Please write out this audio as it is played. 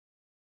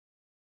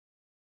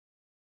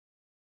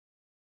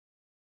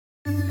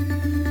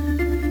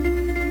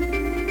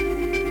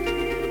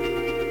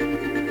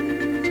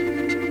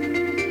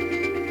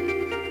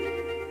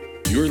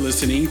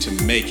listening to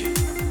Make It,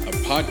 a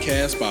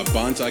podcast by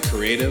Bonsai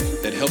Creative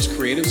that helps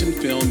creatives in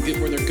film get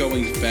where they're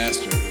going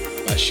faster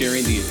by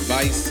sharing the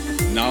advice,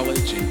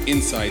 knowledge, and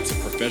insights of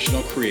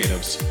professional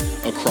creatives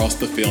across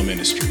the film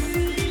industry.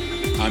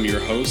 I'm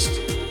your host,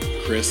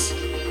 Chris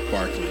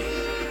Barkley.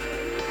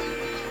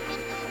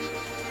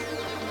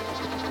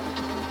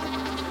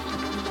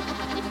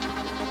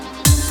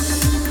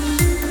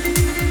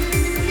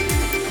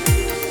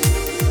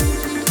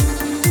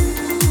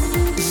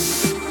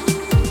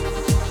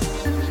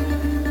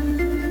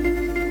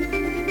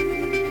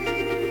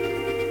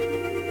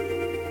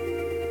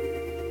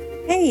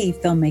 Hey,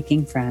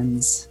 filmmaking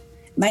friends.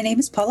 My name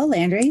is Paula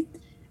Landry.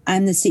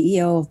 I'm the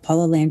CEO of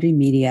Paula Landry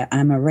Media.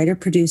 I'm a writer,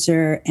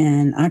 producer,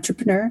 and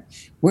entrepreneur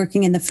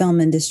working in the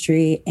film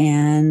industry.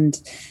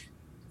 And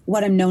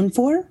what I'm known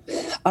for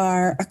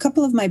are a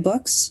couple of my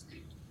books,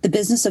 The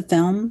Business of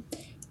Film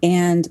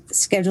and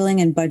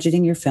Scheduling and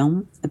Budgeting Your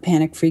Film, A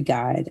Panic-Free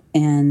Guide.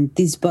 And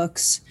these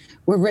books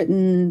were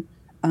written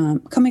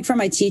coming from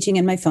my teaching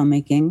and my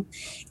filmmaking.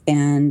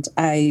 And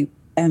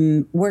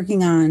I'm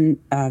working on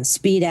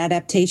speed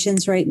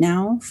adaptations right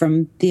now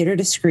from theater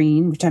to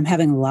screen, which I'm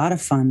having a lot of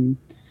fun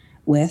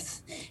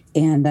with.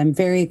 And I'm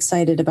very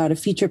excited about a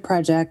feature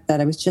project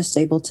that I was just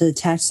able to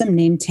attach some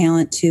name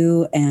talent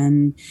to.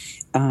 And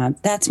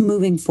that's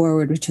moving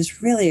forward, which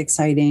is really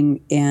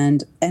exciting.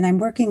 And I'm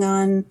working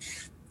on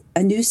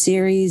a new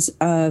series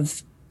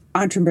of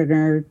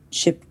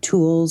entrepreneurship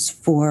tools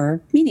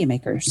for media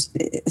makers,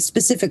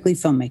 specifically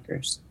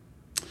filmmakers.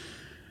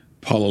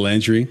 Paula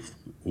Landry,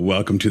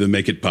 welcome to the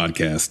Make It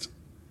podcast.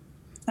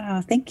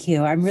 Oh, thank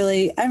you. I'm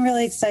really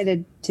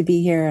excited to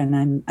be here,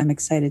 and I'm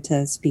excited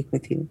to speak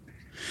with you.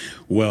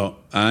 Well,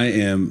 I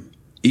am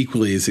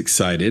equally as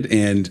excited.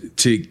 And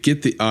to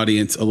get the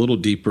audience a little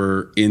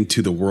deeper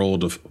into the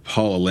world of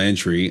Paula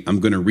Landry,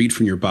 I'm going to read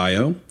from your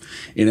bio.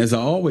 And as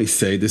I always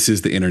say, this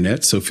is the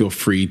internet, so feel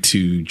free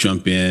to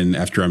jump in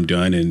after I'm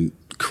done and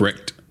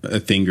correct a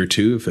thing or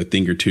two if a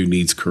thing or two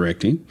needs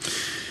correcting.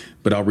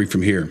 But I'll read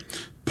from here.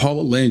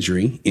 Paula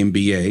Landry,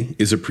 MBA,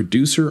 is a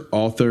producer,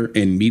 author,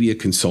 and media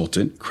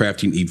consultant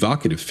crafting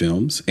evocative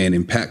films and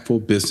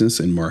impactful business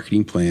and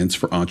marketing plans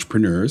for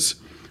entrepreneurs,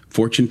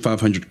 Fortune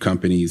 500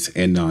 companies,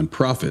 and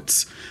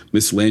nonprofits.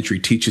 Ms. Landry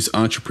teaches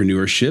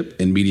entrepreneurship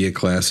and media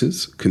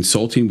classes,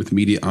 consulting with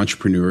media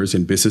entrepreneurs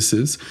and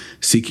businesses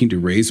seeking to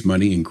raise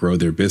money and grow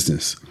their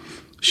business.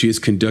 She has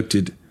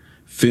conducted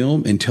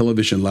film and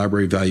television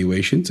library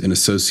evaluations in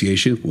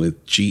association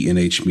with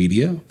G&H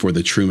Media for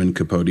the Truman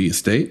Capote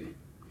Estate,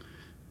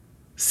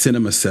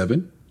 Cinema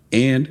 7,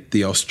 and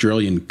the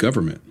Australian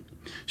government.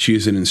 She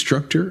is an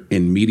instructor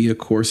in media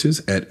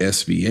courses at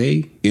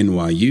SVA,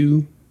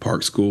 NYU,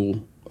 Park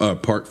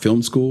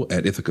Film School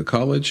at Ithaca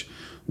College,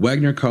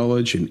 Wagner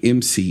College, and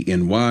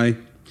MCNY.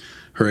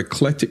 Her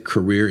eclectic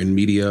career in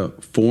media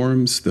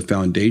forms the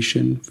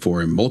foundation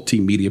for a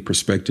multimedia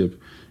perspective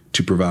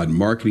to provide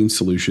marketing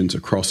solutions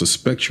across a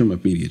spectrum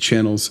of media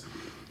channels.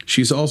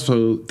 She's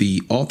also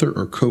the author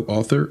or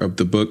co-author of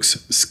the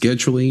books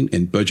Scheduling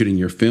and Budgeting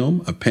Your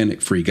Film, A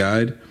Panic-Free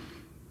Guide,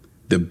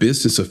 The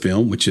Business of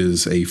Film, which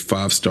is a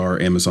 5-star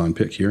Amazon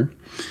pick here,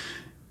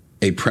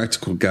 A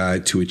Practical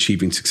Guide to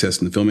Achieving Success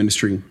in the Film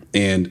Industry,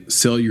 and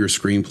Sell Your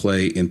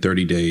Screenplay in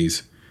 30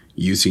 Days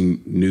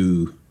Using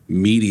New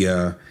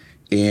Media.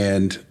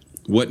 And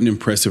what an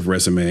impressive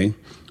resume.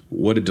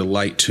 What a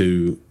delight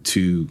to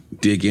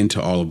dig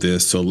into all of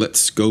this. So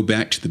let's go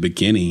back to the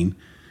beginning.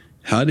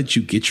 How did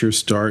you get your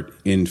start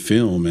in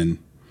film? And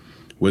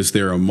was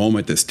there a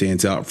moment that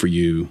stands out for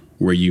you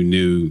where you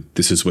knew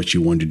this is what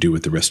you wanted to do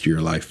with the rest of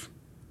your life?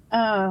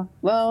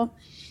 Well,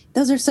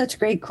 those are such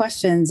great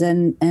questions.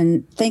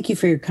 And thank you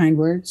for your kind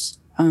words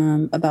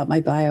about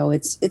my bio.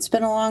 It's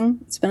been a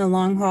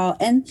long haul,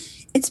 and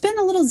it's been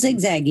a little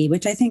zigzaggy,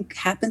 which I think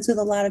happens with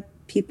a lot of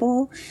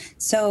people.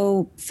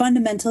 So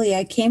fundamentally,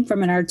 I came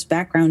from an arts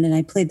background, and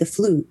I played the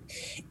flute.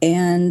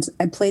 And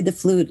I played the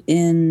flute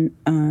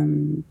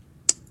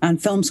on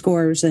film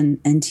scores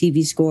and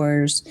TV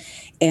scores,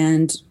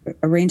 and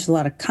arranged a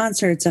lot of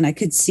concerts. And I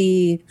could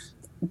see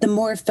the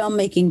more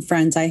filmmaking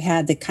friends I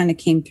had that kind of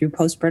came through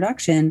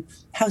post-production,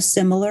 how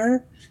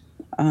similar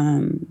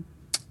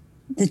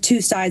the two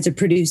sides of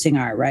producing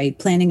are, right?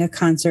 Planning a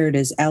concert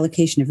is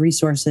allocation of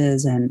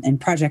resources and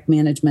project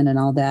management and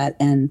all that.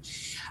 And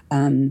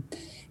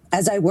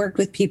as I worked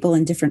with people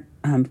in different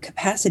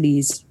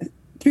capacities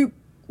through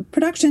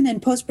production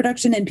and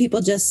post-production, and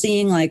people just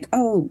seeing like,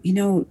 oh,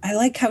 I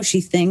like how she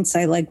thinks.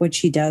 I like what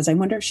she does. I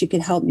wonder if she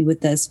could help me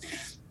with this.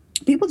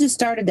 People just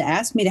started to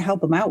ask me to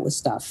help them out with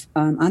stuff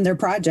on their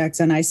projects.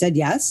 And I said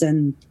yes,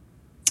 and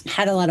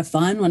had a lot of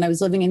fun. When I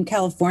was living in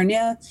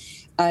California,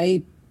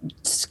 I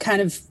just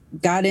kind of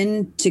got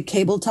into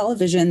cable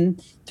television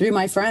through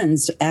my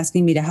friends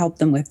asking me to help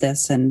them with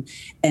this and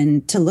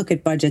to look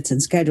at budgets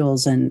and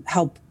schedules and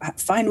help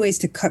find ways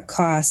to cut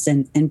costs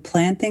and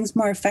plan things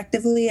more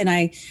effectively. And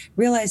I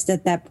realized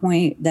at that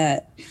point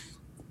that,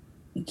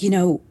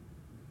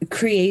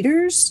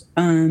 creators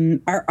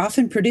are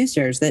often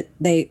producers, that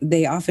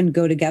they often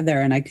go together.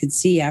 And I could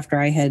see after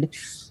I had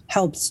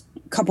helped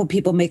a couple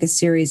people make a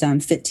series on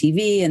Fit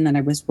TV, and then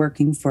I was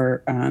working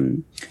for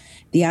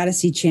the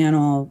Odyssey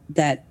Channel,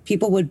 that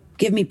people would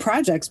give me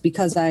projects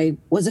because I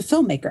was a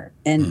filmmaker.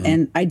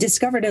 And I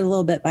discovered it a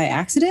little bit by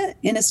accident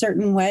in a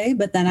certain way.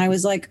 But then I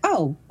was like,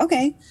 oh,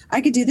 okay,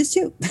 I could do this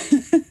too.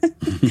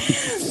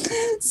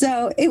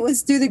 So it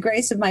was through the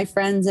grace of my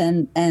friends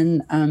and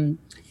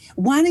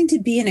wanting to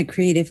be in a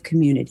creative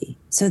community.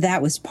 So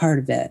that was part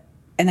of it.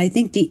 And I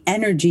think the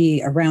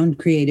energy around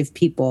creative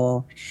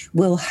people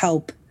will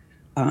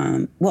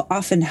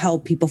often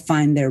help people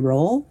find their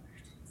role.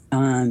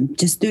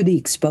 Just through the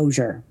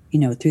exposure,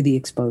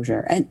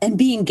 and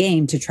being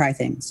game to try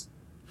things.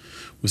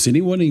 Was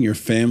anyone in your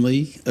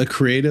family a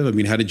creative? I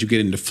mean, how did you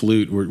get into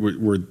flute?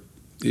 Do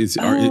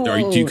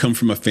you come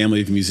from a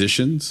family of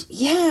musicians?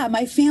 Yeah,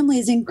 my family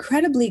is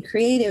incredibly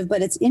creative,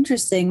 but it's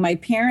interesting. My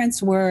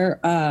parents were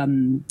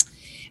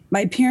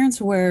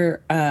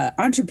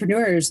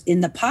entrepreneurs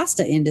in the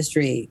pasta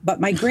industry,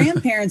 but my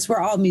grandparents were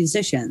all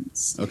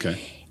musicians.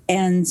 Okay.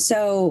 And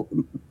so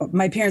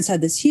my parents had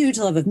this huge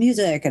love of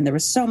music, and there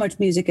was so much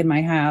music in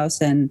my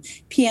house and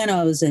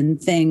pianos and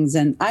things.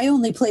 And I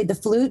only played the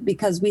flute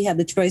because we had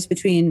the choice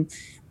between,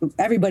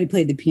 everybody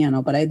played the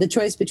piano, but I had the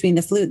choice between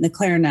the flute and the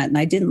clarinet. And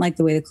I didn't like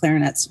the way the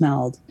clarinet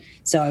smelled.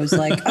 So I was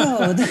like,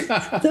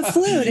 the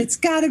flute, it's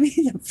got to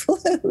be the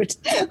flute,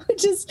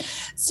 which is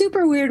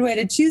super weird way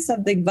to choose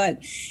something.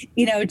 But,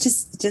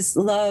 just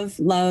love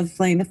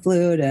playing the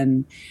flute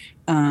and,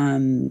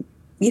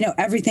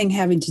 everything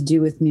having to do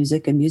with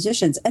music and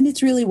musicians. And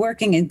it's really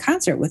working in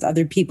concert with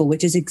other people,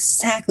 which is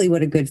exactly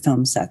what a good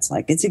film set's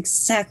like. It's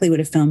exactly what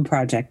a film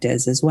project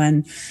is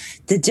when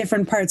the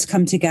different parts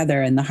come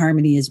together and the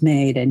harmony is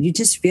made. And you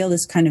just feel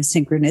this kind of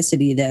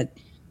synchronicity that,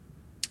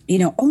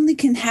 only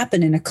can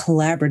happen in a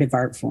collaborative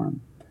art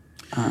form,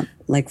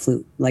 like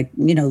flute, like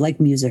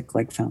music,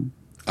 like film.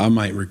 I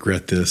might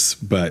regret this,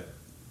 but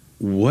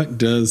what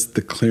does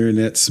the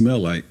clarinet smell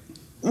like?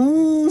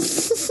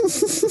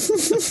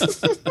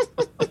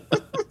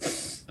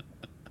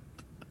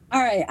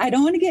 All right. I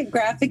don't want to get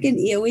graphic and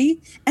EOE,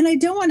 and I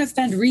don't want to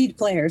offend reed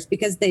players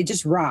because they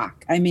just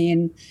rock. I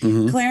mean,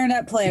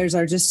 clarinet players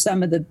are just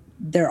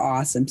they're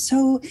awesome.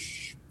 So,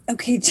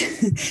 okay.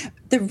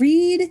 The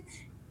reed,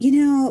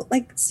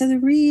 the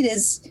reed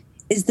is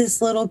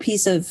this little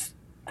piece of,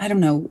 I don't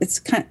know, it's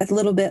kind of a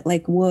little bit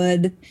like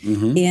wood,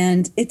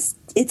 and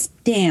it's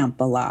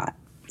damp a lot.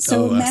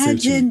 So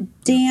imagine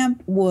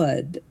damp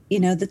wood,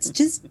 that's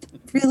just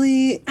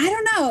really, I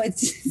don't know.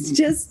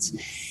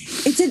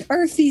 It's an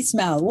earthy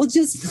smell. We'll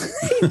just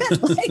leave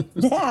it like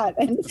that,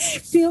 and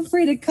feel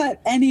free to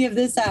cut any of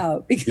this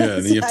out.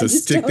 Because and you have to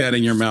stick that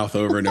in your mouth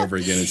over and over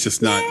again. It's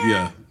just not,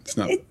 it's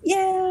not.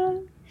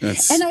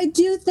 And I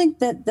do think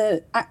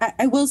that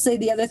I will say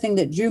the other thing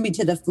that drew me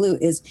to the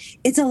flute is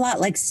it's a lot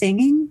like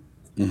singing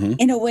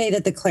in a way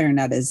that the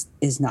clarinet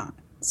is not.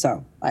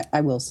 So I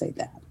will say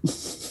that.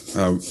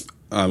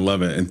 I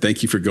love it. And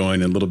thank you for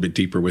going a little bit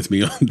deeper with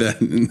me on that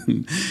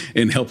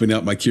and helping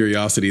out my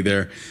curiosity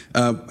there.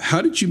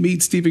 How did you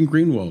meet Stephen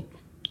Greenwald?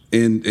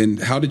 And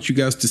how did you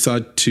guys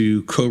decide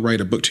to co-write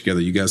a book together?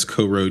 You guys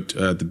co-wrote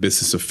The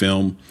Business of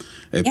Film,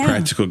 a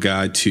practical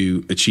guide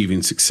to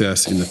achieving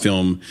success in the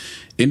film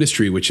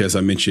industry, which, as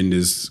I mentioned,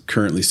 is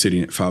currently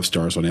sitting at 5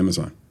 stars on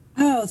Amazon.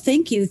 Oh,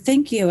 thank you.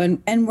 Thank you.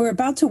 And we're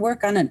about to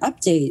work on an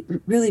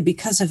update, really,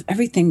 because of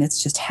everything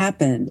that's just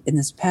happened in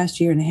this past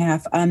year and a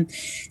half.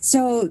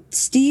 So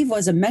Steve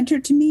was a mentor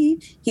to me.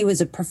 He was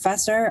a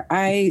professor.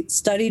 I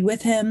studied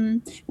with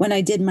him when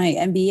I did my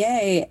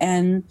MBA.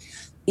 And,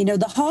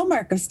 the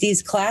hallmark of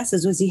Steve's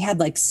classes was he had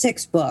like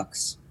 6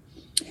 books.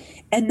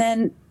 And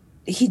then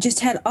he just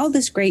had all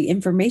this great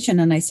information.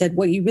 And I said,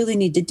 what you really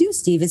need to do,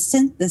 Steve, is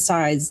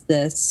synthesize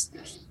this,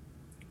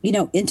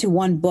 into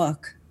one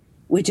book,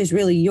 which is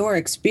really your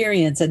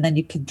experience. And then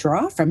you can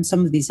draw from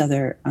some of these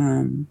other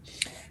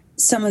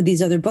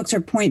books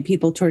or point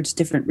people towards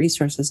different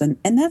resources. And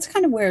that's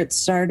kind of where it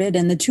started.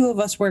 And the two of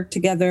us worked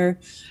together,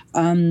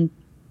 for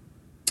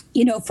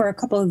a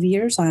couple of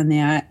years on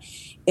that.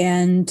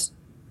 And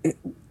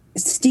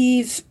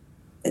Steve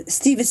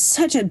is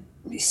such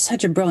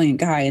a brilliant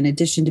guy, in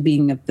addition to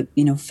being a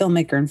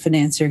filmmaker and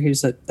financier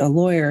who's a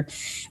lawyer.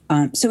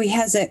 So he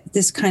has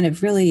this kind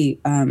of really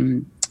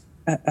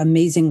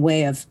amazing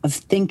way of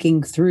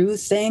thinking through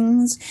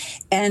things.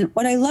 And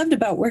what I loved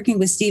about working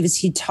with Steve is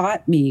he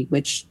taught me,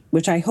 which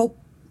I hope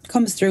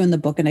comes through in the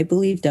book, and I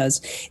believe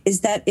does,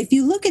 is that if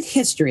you look at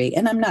history,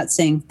 and I'm not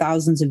saying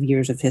thousands of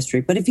years of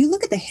history, but if you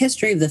look at the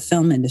history of the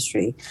film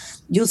industry,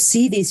 you'll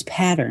see these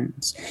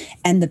patterns,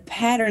 and the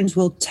patterns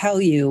will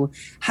tell you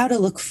how to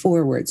look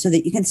forward so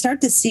that you can start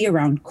to see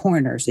around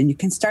corners and you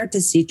can start to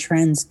see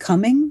trends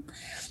coming.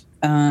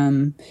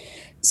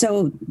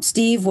 So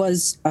Steve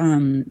was,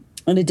 in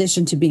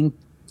addition to being,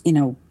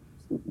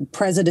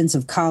 presidents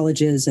of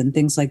colleges and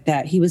things like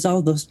that, he was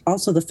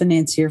also the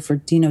financier for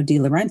Dino De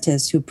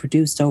Laurentiis, who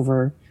produced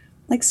over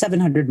like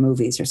 700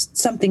 movies or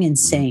something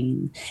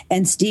insane.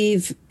 And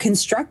Steve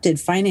constructed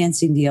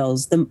financing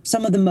deals,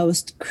 some of the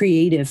most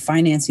creative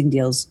financing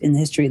deals in the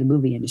history of the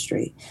movie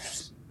industry.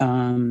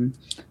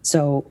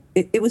 So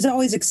it was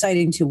always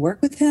exciting to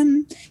work with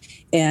him,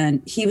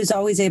 and he was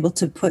always able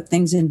to put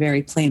things in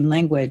very plain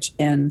language.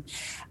 And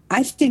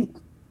I think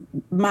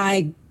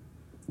my,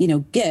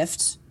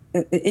 gift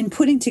in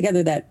putting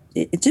together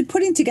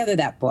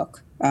that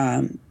book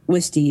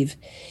with Steve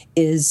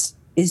is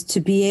to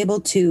be able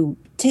to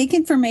take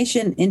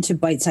information into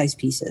bite-sized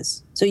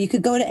pieces. So you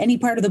could go to any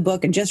part of the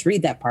book and just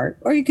read that part,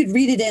 or you could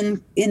read it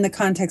in the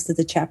context of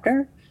the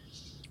chapter.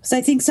 So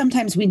I think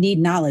sometimes we need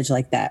knowledge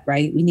like that,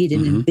 right? We need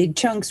it in big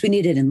chunks. We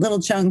need it in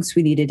little chunks.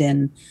 We need it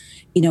in,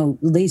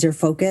 laser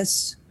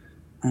focus.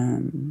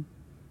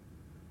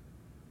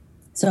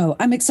 So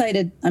I'm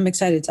excited. I'm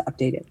excited to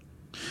update it.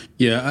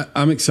 Yeah,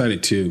 I'm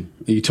excited too.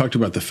 You talked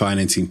about the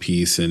financing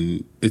piece,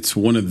 and it's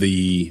one of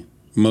the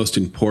most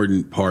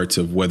important parts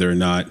of whether or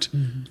not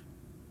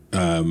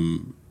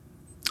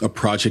a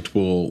project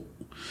will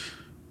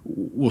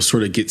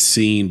sort of get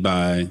seen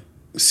by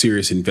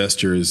serious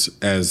investors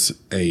as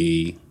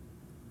a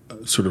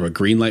sort of a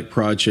green light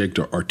project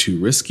or too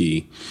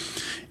risky.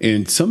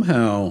 And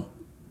somehow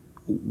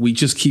we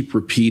just keep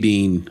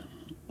repeating,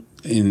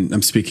 and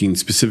I'm speaking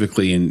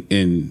specifically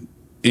in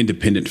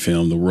independent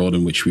film, the world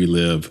in which we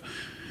live,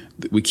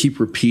 we keep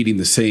repeating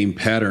the same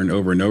pattern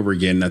over and over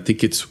again. And I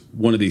think it's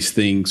one of these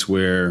things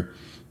where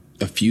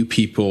a few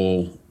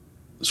people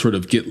sort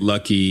of get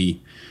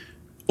lucky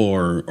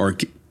or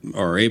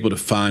are able to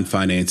find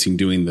financing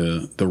doing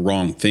the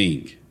wrong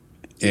thing.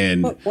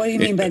 And what do you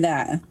mean by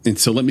that? And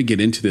so let me get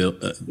into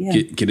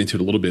get into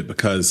it a little bit,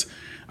 because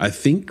I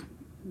think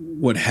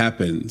what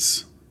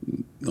happens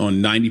on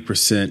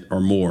 90% or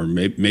more,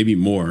 maybe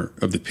more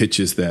of the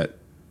pitches that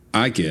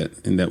I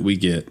get and that we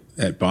get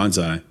at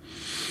Bonsai,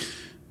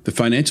 the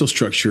financial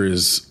structure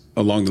is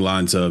along the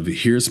lines of,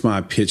 here's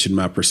my pitch and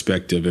my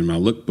perspective and my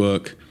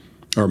lookbook,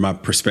 or my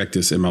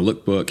prospectus and my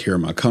lookbook. Here are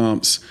my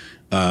comps.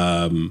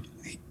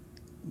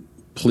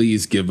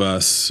 Please give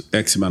us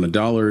X amount of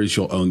dollars.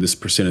 You'll own this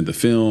percent of the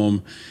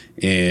film,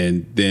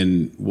 and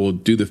then we'll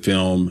do the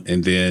film,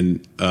 and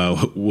then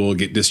we'll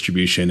get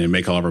distribution and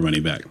make all of our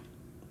money back.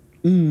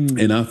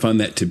 And I find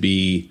that to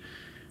be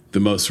the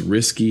most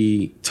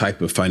risky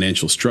type of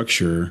financial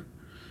structure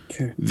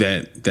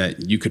that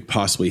you could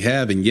possibly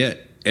have. And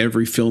yet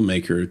every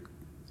filmmaker,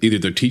 either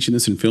they're teaching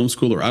this in film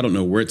school, or I don't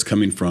know where it's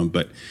coming from,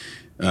 but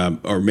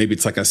or maybe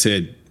it's like I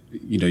said,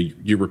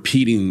 you're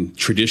repeating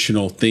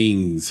traditional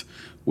things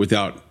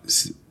without,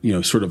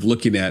 sort of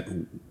looking at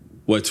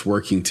what's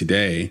working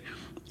today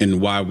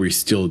and why we're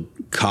still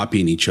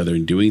copying each other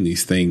and doing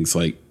these things.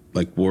 Like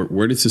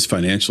where does this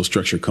financial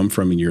structure come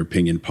from, in your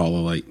opinion,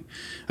 Paula?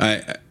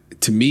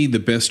 To me, the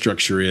best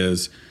structure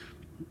is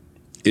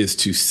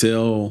to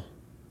sell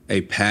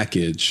a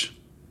package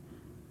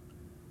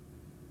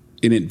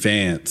in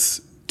advance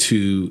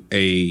to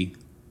a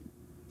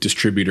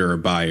distributor or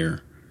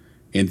buyer,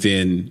 and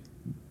then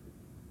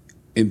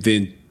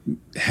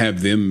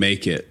have them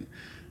make it,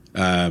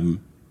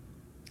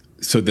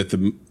 so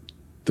that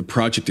the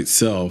project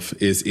itself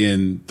is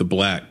in the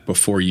black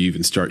before you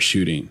even start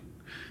shooting.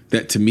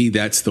 That, to me,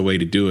 that's the way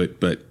to do it.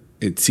 But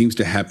it seems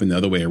to happen the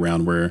other way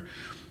around, where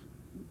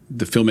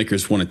the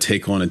filmmakers want to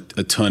take on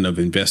a ton of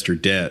investor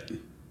debt.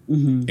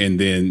 And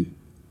then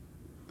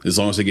as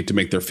long as they get to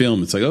make their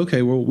film, it's like,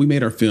 okay, well, we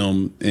made our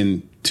film,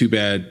 and too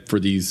bad for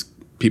these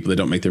people that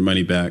don't make their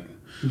money back.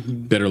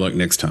 Better luck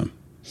next time.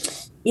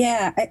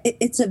 Yeah,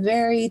 it's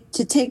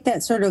to take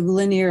that sort of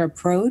linear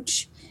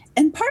approach.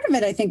 And part of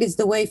it, I think, is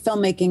the way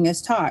filmmaking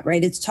is taught,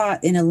 right? It's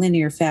taught in a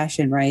linear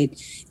fashion, right?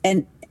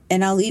 And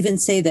I'll even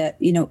say that,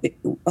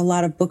 a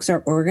lot of books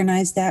are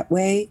organized that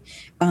way,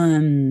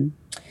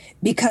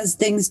 because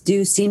things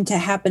do seem to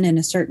happen in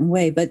a certain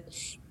way. But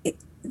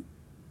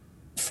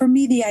for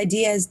me, the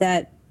idea is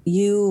that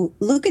you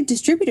look at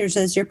distributors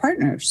as your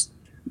partners,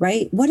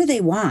 right? What do they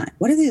want?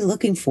 What are they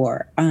looking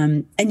for?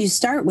 And you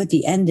start with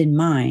the end in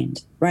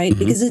mind, right?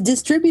 Because a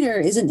distributor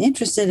isn't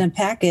interested in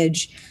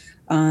package,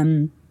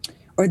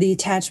 or the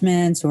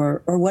attachments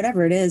or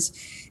whatever it is.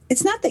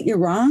 It's not that you're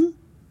wrong.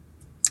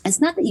 It's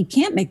not that you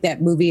can't make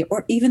that movie,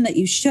 or even that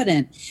you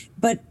shouldn't,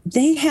 but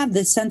they have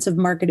this sense of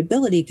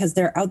marketability because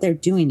they're out there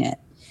doing it.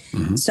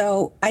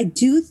 So I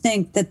do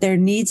think that there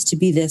needs to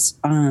be this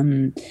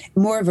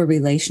more of a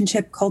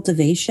relationship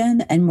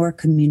cultivation and more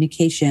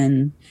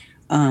communication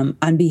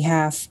on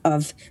behalf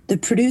of the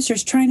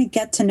producers, trying to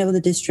get to know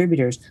the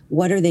distributors.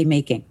 What are they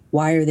making?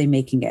 Why are they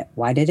making it?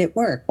 Why did it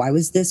work? Why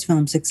was this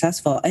film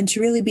successful? And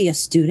to really be a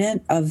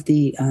student of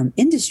the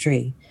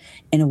industry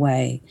in a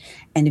way.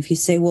 And if you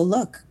say, well,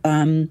 look,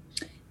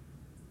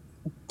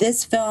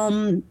 this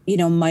film,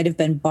 might have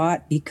been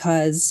bought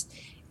because,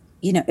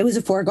 it was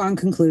a foregone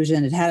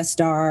conclusion. It had a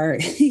star,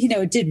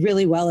 it did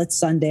really well at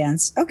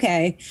Sundance.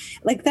 Okay.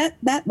 Like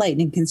that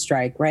lightning can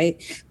strike, right?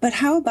 But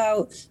how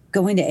about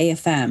going to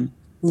AFM,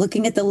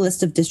 looking at the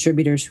list of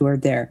distributors who are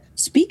there,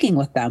 speaking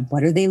with them?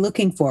 What are they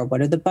looking for? What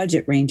are the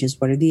budget ranges?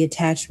 What are the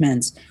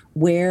attachments?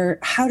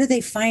 How do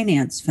they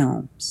finance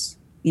films?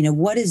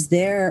 What is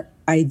their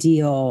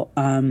ideal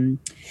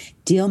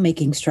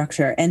deal-making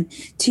structure? And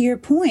to your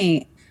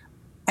point,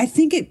 I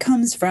think it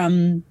comes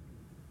from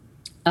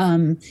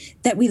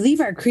that we leave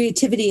our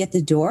creativity at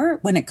the door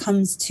when it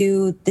comes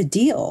to the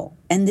deal,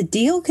 and the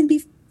deal can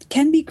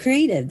be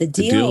creative. The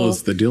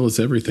deal is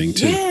everything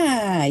too.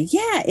 Yeah.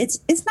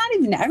 It's not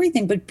even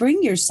everything, but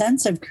bring your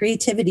sense of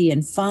creativity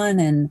and fun,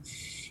 and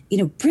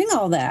bring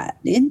all that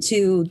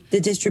into the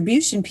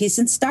distribution piece,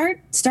 and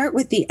start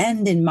with the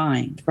end in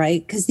mind,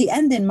 right? Because the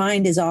end in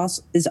mind is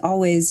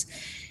always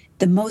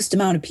the most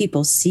amount of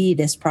people see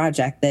this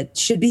project that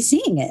should be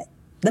seeing it.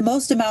 The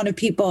most amount of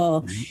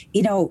people,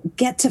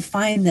 get to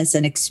find this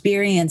and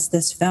experience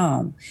this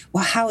film.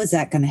 Well, how is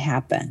that going to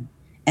happen?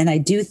 And I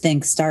do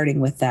think starting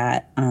with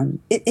that,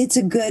 it's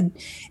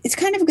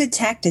kind of a good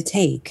tack to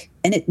take,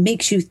 and it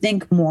makes you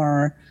think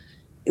more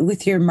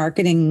with your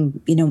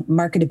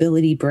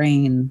marketability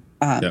brain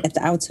at the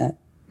outset.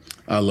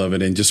 I love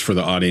it. And just for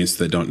the audience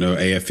that don't know,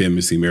 AFM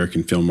is the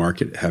American Film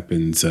Market. It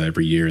happens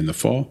every year in the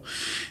fall.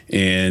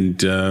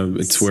 And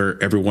it's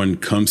where everyone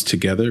comes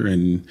together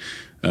and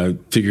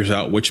figures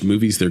out which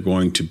movies they're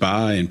going to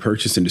buy and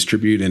purchase and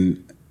distribute.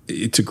 And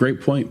it's a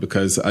great point,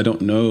 because I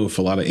don't know if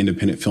a lot of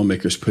independent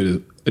filmmakers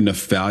put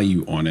enough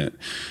value on it,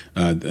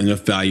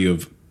 enough value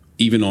of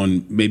even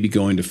on maybe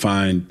going to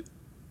find,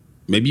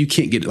 maybe you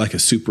can't get like a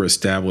super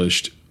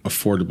established,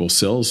 affordable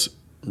sales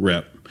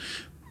rep,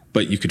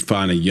 but you could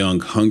find a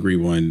young, hungry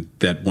one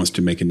that wants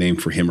to make a name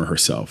for him or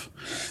herself.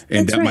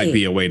 And that might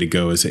be a way to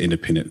go as an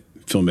independent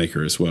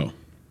filmmaker as well.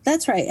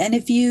 That's right. And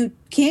if you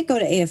can't go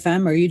to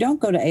AFM, or you don't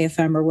go to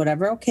AFM or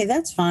whatever, okay,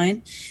 that's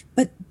fine.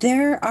 But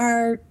there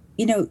are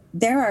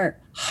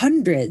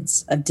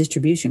hundreds of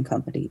distribution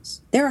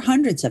companies. There are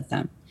hundreds of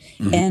them.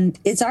 Mm-hmm. And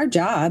it's our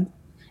job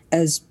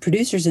as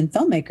producers and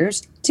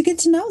filmmakers to get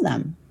to know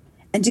them,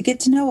 and to get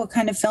to know what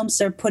kind of films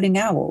they're putting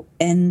out,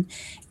 and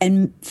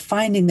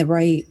finding the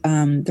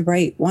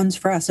right ones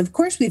for us. Of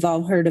course, we've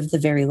all heard of the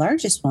very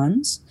largest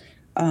ones,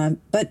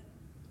 but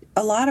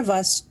a lot of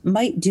us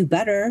might do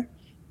better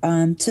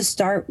to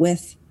start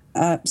with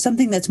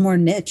something that's more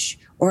niche,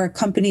 or a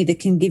company that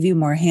can give you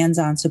more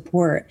hands-on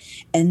support.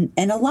 And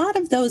a lot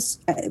of those,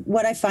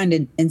 what I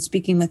find in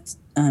speaking with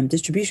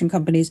distribution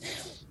companies,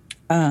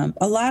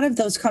 a lot of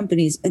those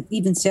companies,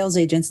 even sales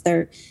agents,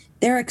 they're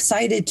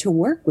excited to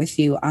work with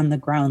you on the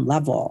ground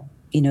level.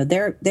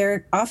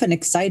 They're often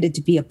excited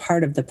to be a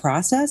part of the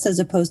process, as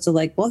opposed to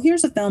like, well,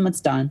 here's a film,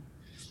 it's done.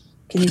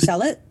 Can you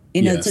sell it?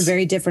 Yes. It's a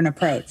very different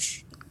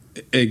approach.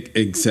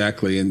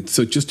 Exactly. And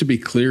so just to be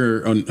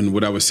clear on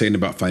what I was saying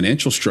about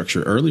financial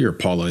structure earlier,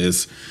 Paula,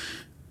 is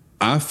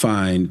I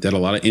find that a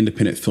lot of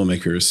independent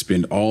filmmakers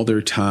spend all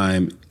their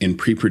time in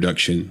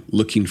pre-production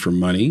looking for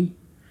money,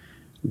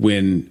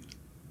 when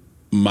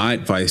my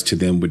advice to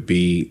them would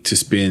be to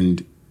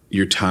spend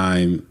your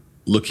time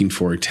looking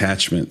for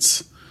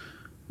attachments,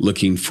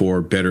 looking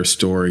for better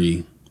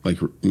story, like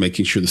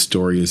making sure the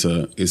story is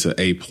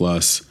a A+,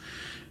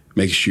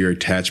 making sure your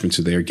attachments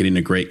are there, getting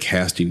a great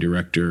casting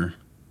director,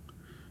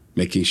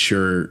 making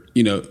sure,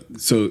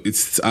 so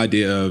it's this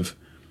idea of,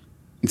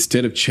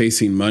 instead of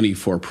chasing money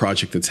for a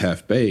project that's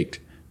half-baked,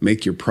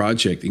 make your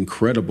project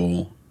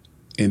incredible.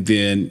 And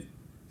then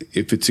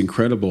if it's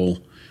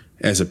incredible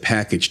as a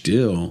package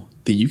deal,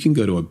 then you can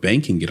go to a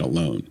bank and get a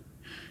loan.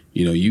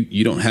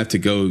 You don't have to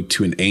go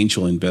to an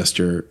angel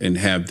investor and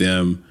have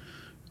them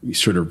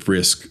sort of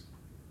risk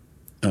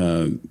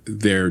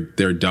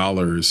their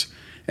dollars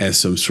as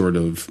some sort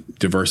of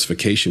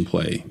diversification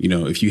play.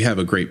 If you have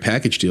a great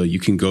package deal, you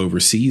can go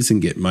overseas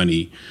and get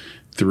money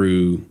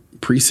through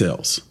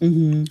pre-sales,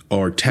 mm-hmm.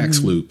 or tax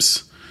mm-hmm.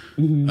 loops,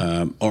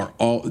 mm-hmm. Or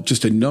all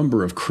just a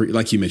number of,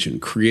 like you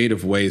mentioned,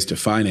 creative ways to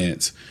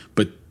finance.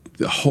 But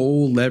the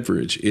whole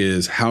leverage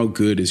is, how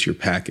good is your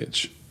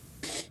package?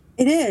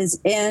 It is.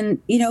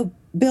 And,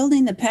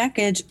 building the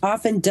package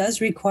often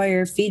does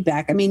require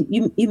feedback. I mean,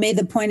 you made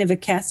the point of a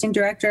casting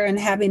director, and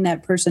having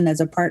that person as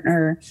a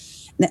partner,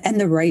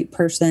 and the right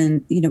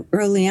person,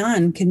 early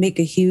on can make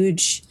a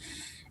huge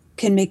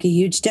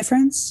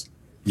difference.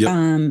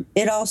 Yep.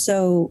 It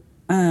also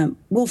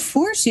will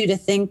force you to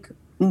think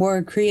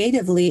more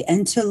creatively,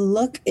 and to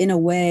look in a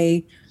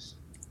way,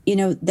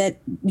 that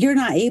you're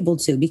not able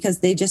to, because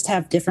they just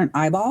have different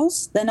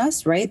eyeballs than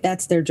us, right?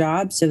 That's their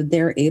job. So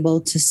they're able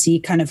to see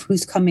kind of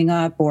who's coming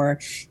up, or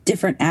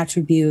different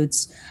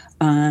attributes.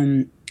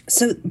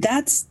 So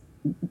that's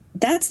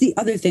the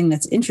other thing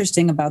that's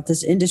interesting about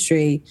this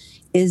industry,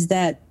 is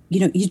that,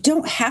 you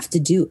don't have to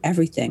do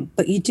everything,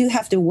 but you do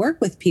have to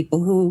work with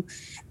people who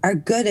are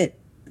good at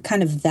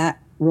kind of that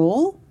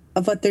role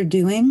of what they're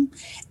doing,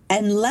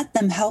 and let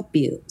them help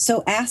you.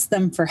 So ask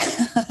them for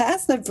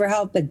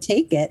help, and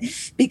take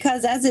it,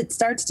 because as it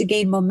starts to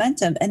gain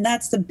momentum, and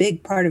that's the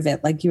big part of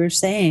it, like you were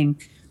saying,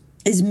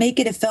 is make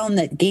it a film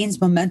that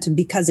gains momentum,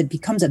 because it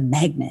becomes a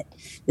magnet.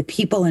 The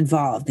people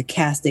involved, the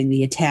casting,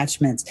 the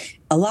attachments,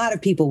 a lot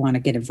of people want to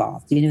get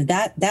involved.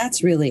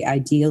 That's really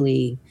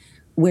ideally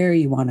where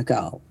you want to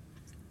go.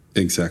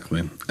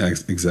 Exactly.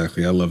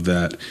 I love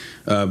that.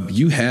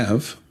 You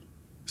have,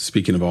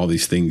 speaking of all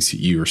these things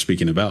you are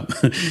speaking about,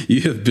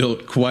 you have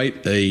built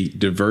quite a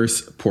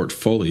diverse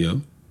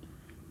portfolio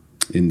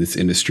in this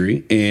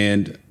industry.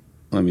 And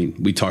I mean,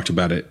 we talked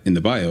about it in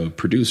the bio: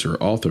 producer,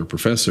 author,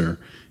 professor,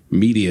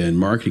 media and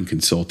marketing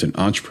consultant,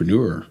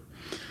 entrepreneur,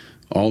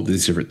 all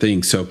these different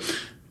things. So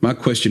my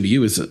question to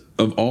you is,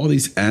 of all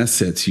these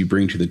assets you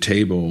bring to the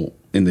table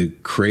in the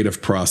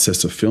creative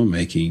process of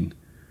filmmaking,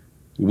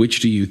 which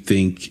do you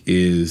think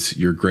is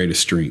your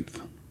greatest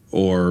strength?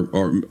 Or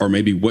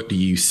maybe what do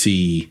you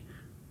see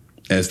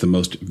as the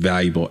most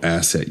valuable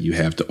asset you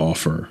have to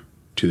offer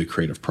to the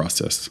creative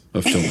process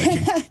of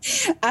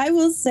filmmaking? I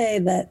will say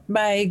that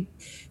my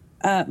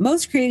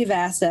most creative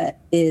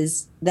asset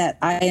is that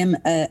I am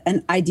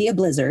an idea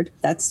blizzard.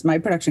 That's my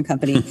production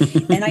company.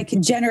 And I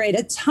can generate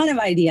a ton of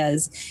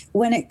ideas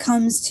when it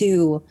comes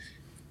to,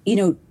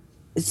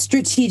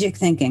 strategic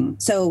thinking.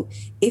 So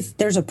if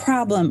there's a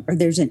problem or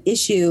there's an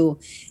issue,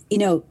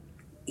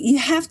 you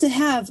have to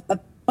have a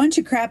bunch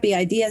of crappy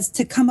ideas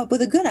to come up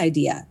with a good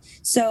idea.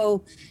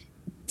 So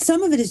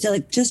some of it is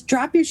like, just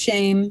drop your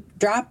shame,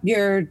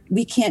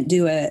 we can't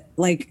do it.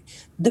 Like,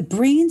 the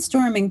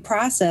brainstorming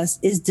process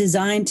is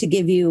designed to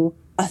give you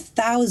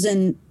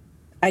 1,000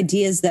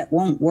 ideas that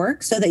won't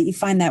work so that you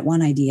find that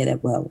one idea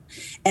that will.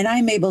 And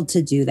I'm able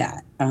to do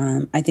that.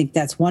 I think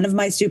that's one of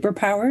my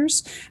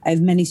superpowers. I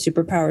have many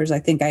superpowers. I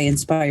think I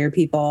inspire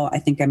people. I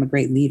think I'm a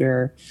great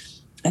leader.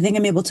 I think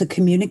I'm able to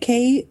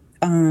communicate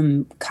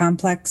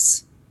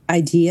complex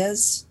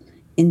ideas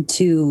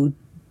into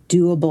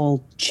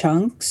doable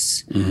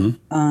chunks.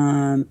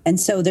 And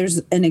so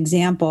there's an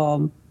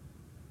example.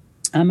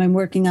 I'm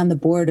working on the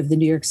board of the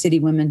New York City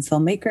Women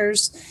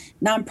Filmmakers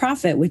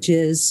nonprofit, which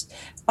is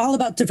all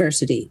about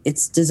diversity.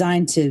 It's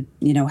designed to,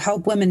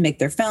 help women make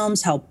their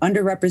films, help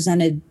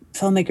underrepresented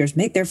filmmakers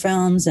make their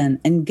films,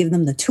 and give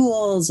them the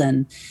tools.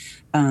 And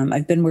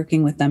I've been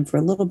working with them for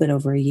a little bit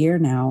over a year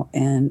now.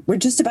 And we're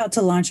just about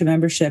to launch a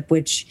membership,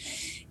 which,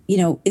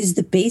 is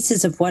the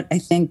basis of what I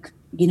think,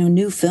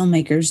 new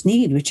filmmakers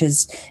need, which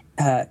is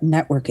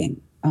networking,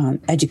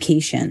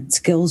 education,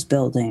 skills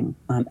building,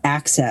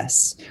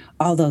 access,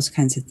 all those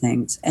kinds of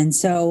things. And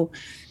so,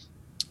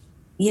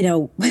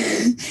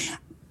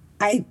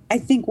 I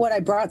think what I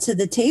brought to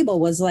the table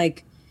was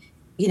like,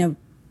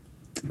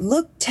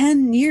 look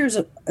 10 years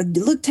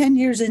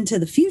into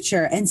the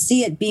future and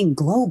see it being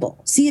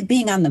global, see it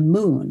being on the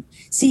moon,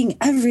 seeing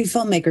every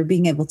filmmaker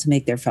being able to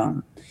make their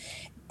film.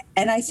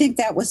 And I think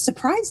that was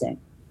surprising.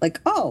 Like,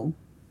 oh,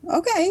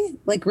 okay,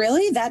 like,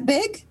 really, that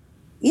big?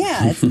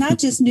 Yeah, it's not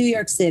just New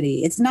York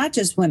City. It's not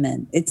just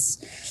women. It's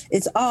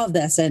all of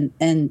this. And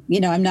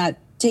I'm not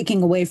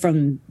taking away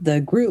from the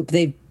group.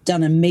 They've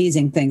done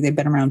amazing things. They've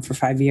been around for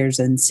 5 years,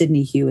 and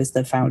Sydney Hugh is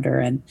the founder,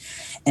 and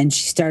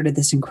she started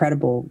this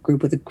incredible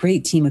group with a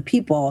great team of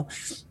people.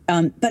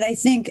 But I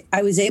think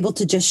I was able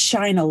to just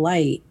shine a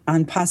light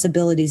on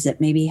possibilities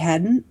that maybe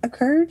hadn't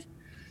occurred.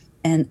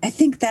 And I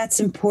think that's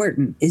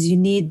important, is you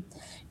need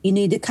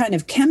a kind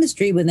of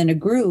chemistry within a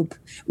group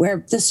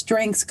where the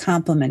strengths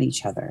complement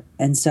each other.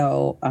 And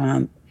so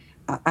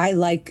I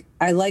like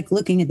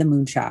looking at the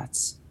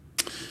moonshots.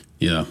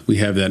 Yeah, we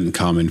have that in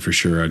common for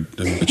sure. I'd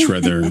much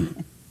rather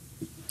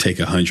take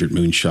 100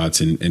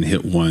 moonshots and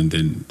hit one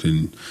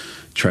than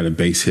try to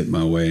base hit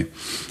my way.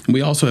 And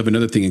we also have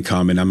another thing in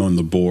common. I'm on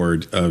the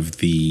board of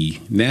the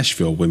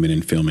Nashville Women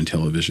in Film and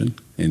Television.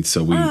 And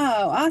so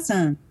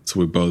awesome. So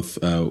we both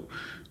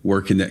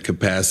work in that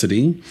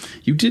capacity.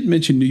 You did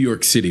mention New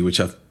York City, which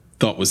I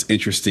thought was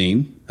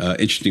interesting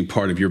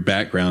part of your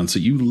background. So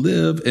you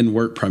live and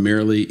work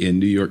primarily in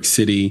New York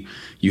City.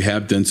 You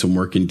have done some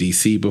work in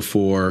DC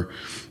before,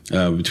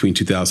 between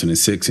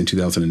 2006 and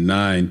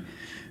 2009.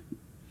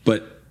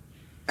 But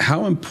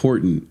how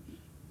important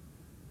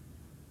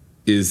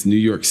is New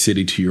York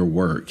City to your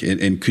work?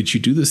 And could you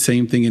do the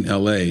same thing in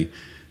LA?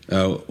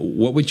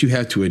 What would you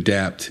have to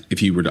adapt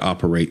if you were to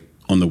operate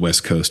on the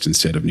West Coast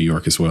instead of New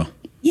York as well?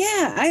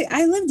 Yeah,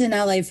 I lived in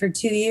LA for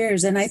 2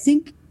 years, and I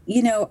think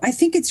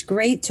it's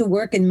great to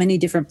work in many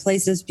different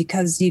places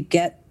because you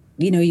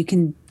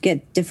can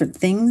get different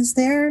things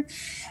there.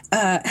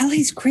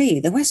 LA's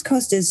great. The West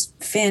Coast is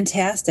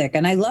fantastic.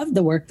 And I loved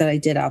the work that I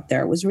did out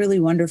there. It was really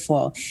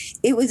wonderful.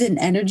 It was an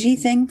energy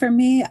thing for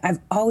me. I've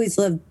always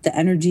loved the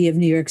energy of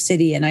New York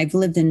City, and I've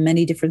lived in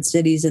many different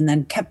cities and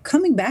then kept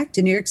coming back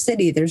to New York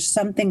City. There's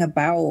something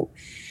about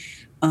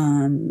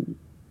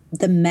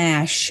the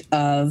mash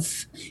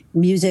of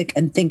music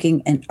and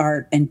thinking and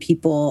art and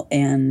people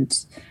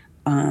and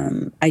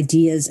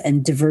ideas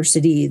and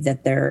diversity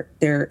that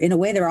they're in a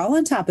way, they're all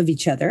on top of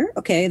each other.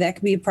 Okay, that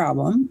could be a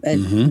problem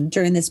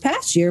during this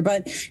past year,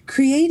 but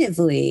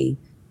creatively,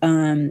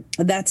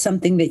 that's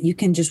something that you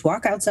can just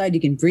walk outside, you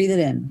can breathe it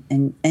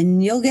in,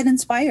 and you'll get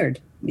inspired.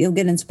 You'll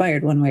get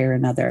inspired one way or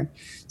another.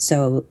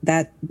 So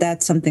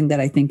that's something that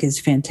I think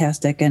is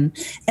fantastic. And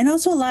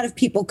also a lot of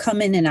people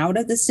come in and out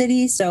of the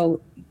city.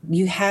 So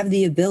you have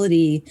the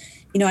ability,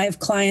 I have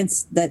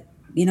clients that,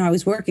 I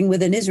was working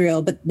with in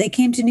Israel, but they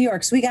came to New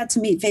York. So we got to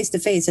meet face to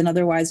face. And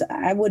otherwise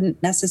I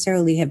wouldn't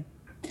necessarily have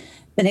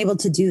been able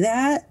to do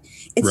that.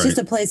 It's just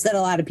a place that a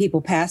lot of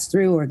people pass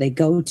through or they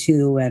go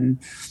to. And,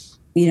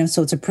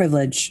 so it's a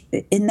privilege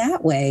in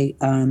that way.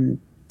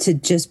 to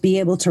just be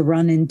able to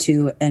run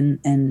into and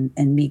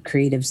meet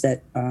creatives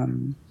that,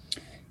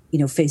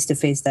 face to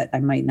face that I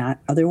might not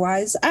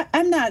otherwise.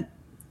 I'm not,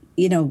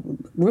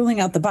 ruling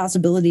out the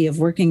possibility of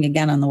working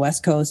again on the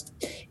West Coast.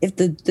 If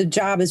the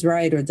job is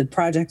right or the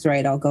project's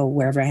right, I'll go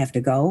wherever I have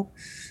to go.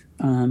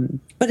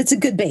 But it's a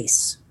good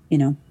base,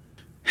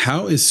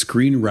 How is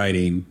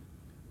screenwriting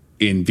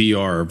in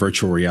VR or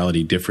virtual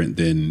reality different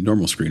than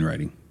normal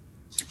screenwriting?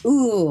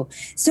 Ooh,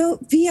 so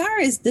VR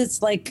is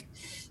this like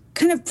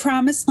kind of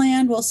promised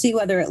land. We'll see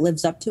whether it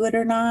lives up to it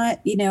or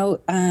not.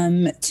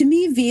 To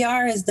me,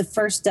 VR is the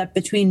first step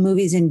between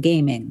movies and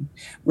gaming,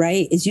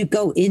 right? As you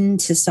go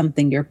into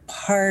something, you're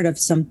part of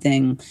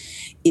something.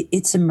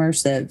 It's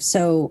immersive.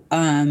 So,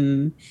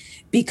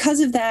 because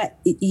of that,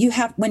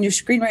 when you're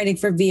screenwriting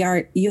for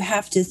VR, you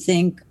have to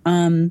think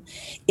in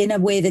a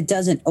way that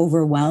doesn't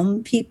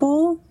overwhelm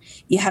people.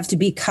 You have to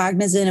be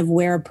cognizant of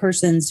where a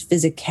person's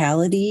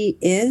physicality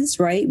is,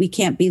 right? We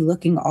can't be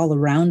looking all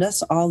around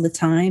us all the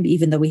time,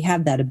 even though we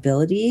have that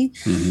ability.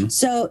 Mm-hmm.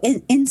 So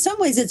in some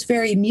ways, it's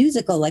very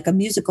musical, like a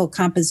musical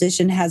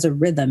composition has a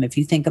rhythm. If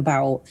you think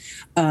about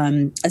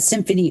a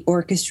symphony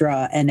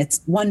orchestra, and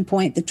it's one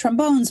point the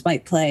trombones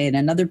might play, and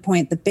another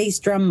point the bass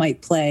drum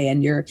might play,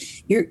 and your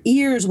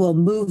ears will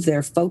move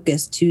their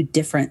focus to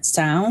different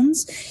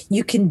sounds.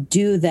 You can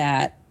do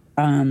that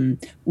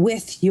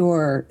with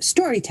your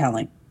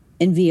storytelling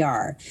in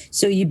VR.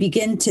 So you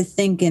begin to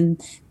think in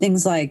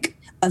things like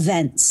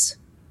events,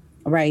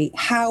 right?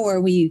 How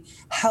are we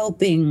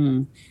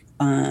helping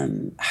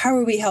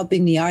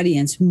the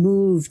audience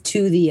move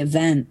to the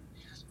event,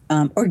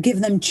 or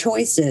give them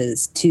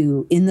choices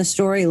in the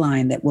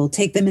storyline that will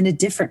take them in a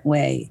different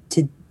way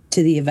to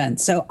the event.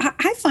 So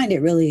I find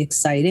it really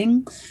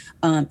exciting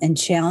and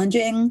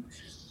challenging.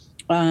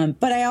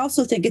 But I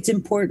also think it's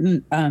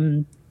important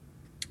when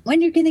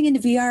you're getting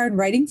into VR and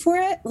writing for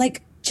it,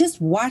 like,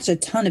 just watch a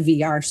ton of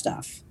VR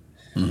stuff,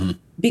 mm-hmm.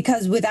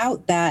 because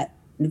without that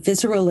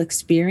visceral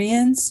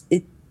experience,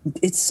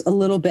 it's a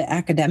little bit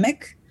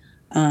academic,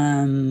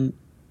 and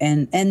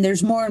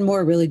there's more and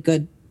more really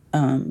good,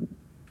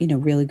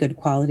 really good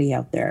quality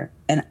out there.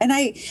 And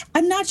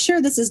I'm not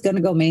sure this is going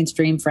to go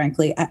mainstream.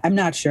 Frankly, I'm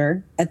not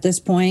sure at this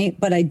point,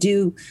 but I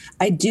do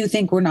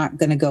think we're not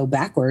going to go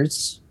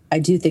backwards. I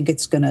do think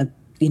it's going to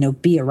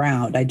be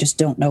around. I just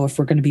don't know if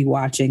we're going to be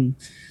watching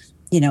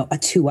a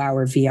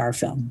 2-hour VR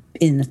film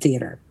in the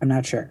theater. I'm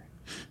not sure.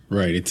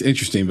 Right. It's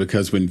interesting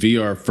because when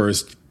VR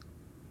first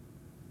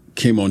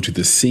came onto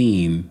the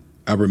scene,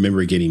 I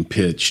remember getting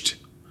pitched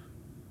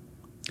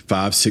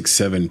 5, 6,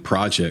 7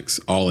 projects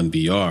all in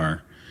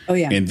VR. Oh,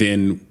 yeah. And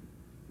then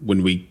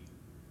when we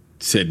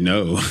said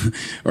no,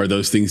 or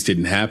those things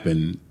didn't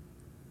happen,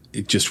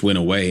 it just went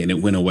away, and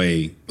it went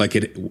away. Like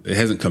it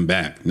hasn't come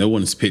back. No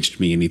one's pitched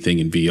me anything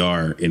in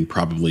VR in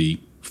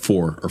probably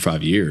 4 or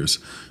 5 years,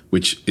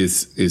 which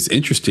is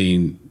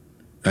interesting.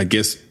 I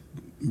guess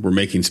we're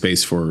making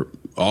space for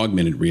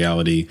augmented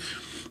reality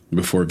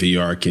before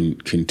VR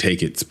can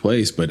take its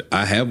place. But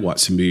I have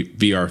watched some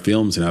VR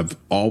films, and I've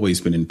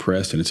always been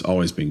impressed, and it's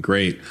always been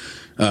great.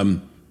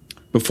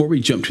 Before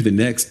we jump to the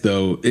next,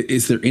 though,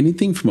 is there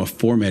anything from a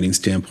formatting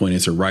standpoint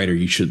as a writer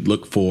you should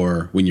look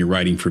for when you're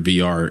writing for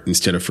VR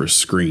instead of for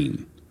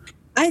screen?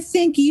 I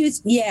think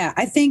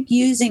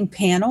using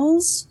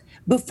panels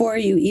before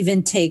you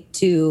even take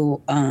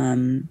to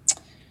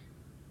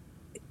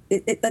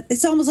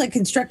it's almost like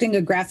constructing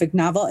a graphic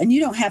novel, and you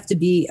don't have to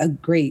be a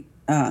great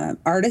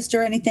artist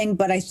or anything,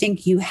 but I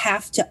think you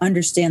have to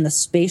understand the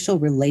spatial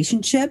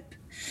relationship.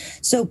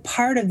 So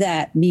part of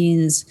that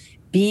means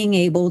being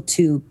able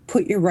to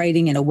put your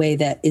writing in a way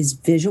that is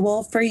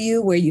visual for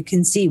you, where you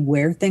can see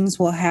where things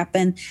will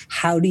happen.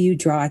 How do you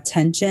draw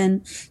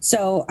attention?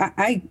 So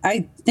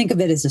I think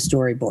of it as a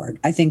storyboard.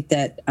 I think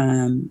that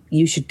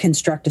you should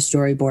construct a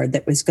storyboard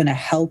that was going to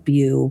help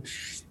you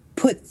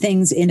put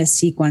things in a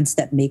sequence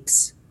that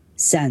makes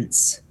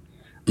sense.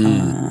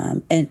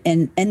 And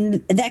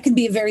that can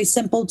be a very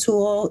simple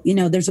tool.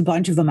 There's a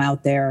bunch of them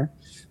out there.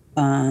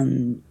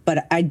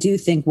 But I do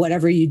think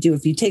whatever you do,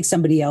 if you take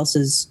somebody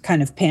else's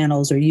kind of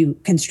panels or you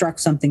construct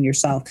something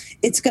yourself,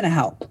 it's going to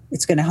help.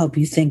 It's going to help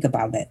you think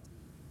about it.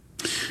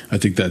 I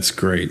think that's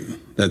great.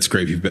 That's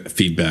great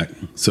feedback.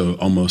 So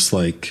almost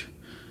like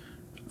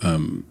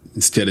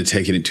instead of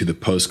taking it to the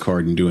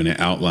postcard and doing an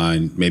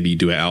outline, maybe you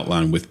do an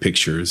outline with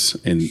pictures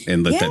and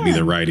let that be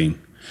the writing.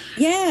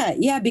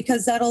 Yeah,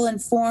 because they'll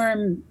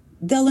inform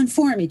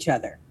each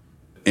other.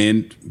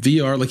 And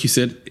VR, like you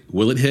said,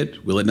 will it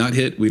hit? Will it not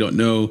hit? We don't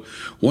know.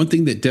 One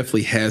thing that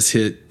definitely has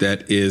hit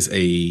that is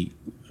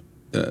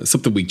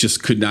something we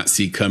just could not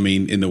see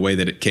coming in the way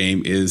that it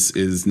came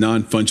is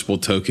non-fungible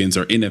tokens,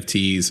 or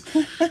NFTs.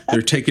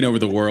 They're taking over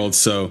the world.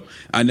 So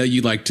I know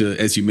you like to,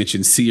 as you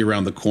mentioned, see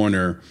around the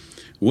corner.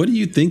 What do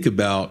you think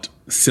about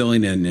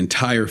selling an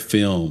entire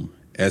film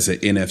as an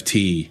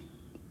NFT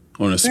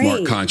on a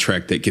smart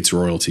contract that gets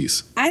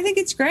royalties? I think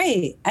it's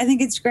great. I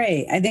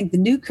think the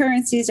new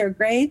currencies are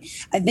great.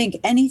 I think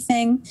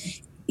anything,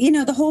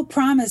 the whole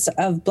promise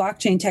of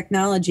blockchain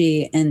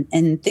technology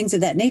and things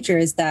of that nature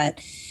is that,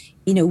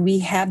 we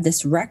have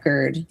this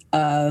record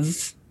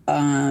of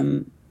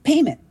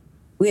payment.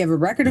 We have a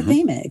record of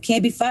payment. It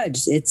can't be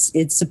fudged.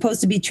 It's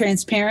supposed to be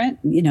transparent.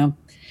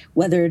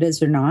 Whether it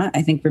is or not,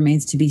 I think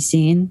remains to be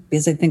seen,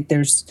 because I think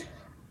there's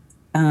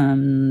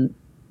some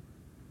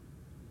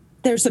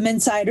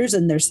insiders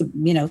and there's some,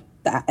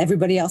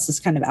 everybody else is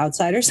kind of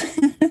outsiders.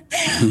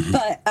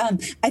 But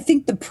I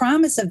think the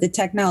promise of the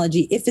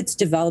technology, if it's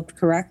developed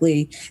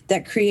correctly,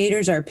 that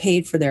creators are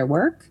paid for their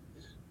work,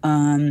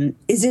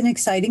 is an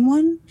exciting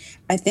one.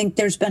 I think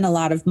there's been a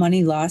lot of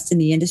money lost in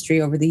the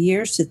industry over the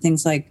years to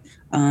things like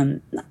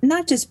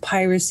not just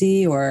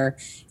piracy or,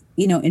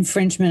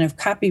 infringement of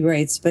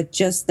copyrights, but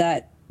just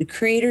that the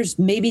creators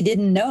maybe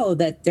didn't know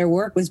that their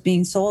work was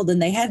being sold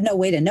and they had no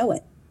way to know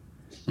it.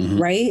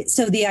 Right.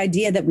 So the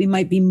idea that we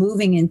might be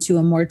moving into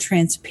a more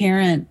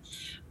transparent,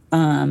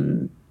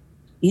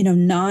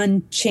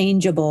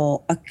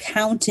 non-changeable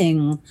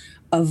accounting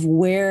of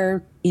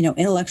where,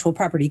 intellectual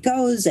property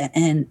goes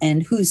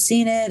and who's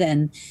seen it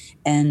and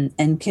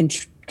can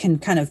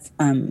kind of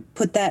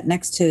put that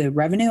next to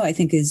revenue, I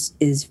think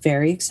is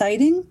very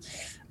exciting.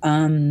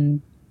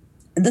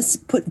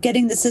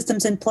 Getting the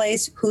systems in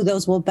place, who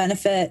those will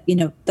benefit,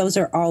 those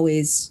are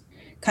always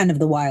kind of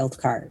the wild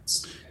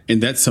cards.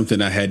 And that's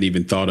something I hadn't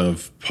even thought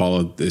of,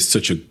 Paula. It's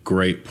such a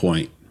great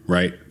point,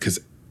 right? Because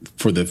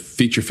for the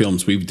feature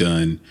films we've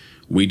done,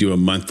 we do a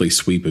monthly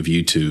sweep of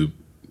YouTube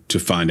to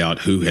find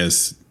out who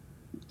has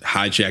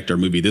hijacked our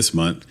movie this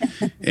month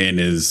and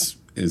is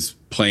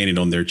playing it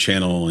on their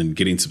channel and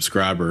getting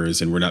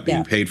subscribers, and we're not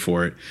being paid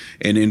for it.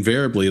 And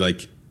invariably,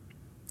 like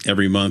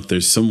every month,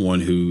 there's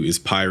someone who is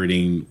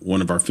pirating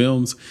one of our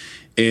films.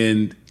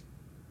 And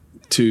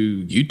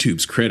to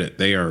YouTube's credit,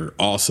 they are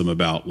awesome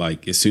about,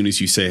 like, as soon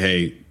as you say,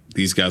 hey,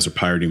 these guys are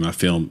pirating my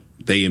film,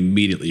 they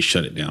immediately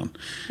shut it down.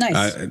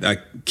 Nice. I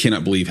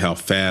cannot believe how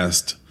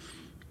fast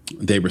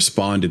they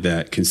respond to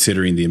that,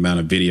 considering the amount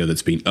of video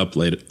that's being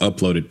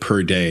uploaded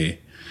per day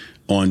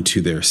onto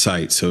their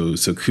site. So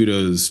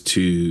kudos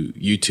to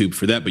YouTube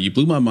for that. But you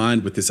blew my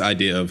mind with this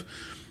idea of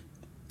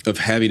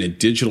having a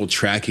digital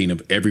tracking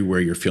of everywhere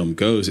your film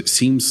goes. It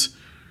seems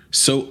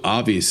so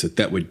obvious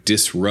that would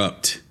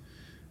disrupt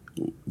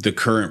the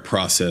current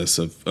process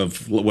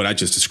of what I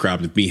just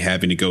described, of me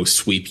having to go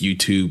sweep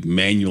YouTube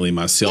manually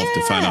myself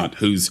to find out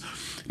who's,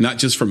 not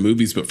just from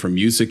movies, but from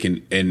music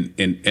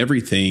and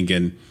everything.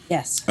 And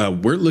yes,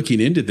 we're looking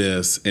into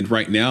this. And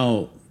right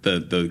now,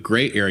 the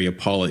gray area,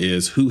 Paula,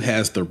 is who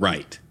has the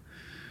right?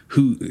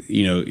 Who,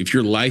 if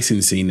you're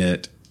licensing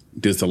it,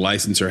 does the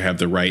licenser have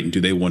the right, and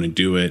do they want to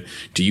do it?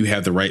 Do you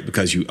have the right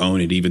because you own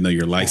it, even though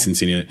you're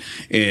licensing it?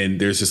 And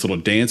there's this little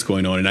dance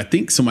going on. And I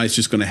think somebody's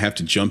just going to have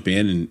to jump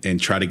in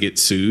and try to get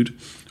sued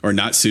or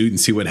not sued and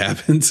see what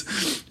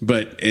happens.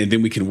 And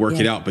then we can work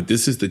it out. But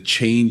this is the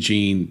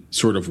changing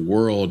sort of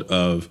world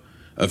of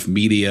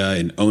media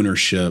and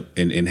ownership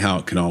and how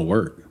it can all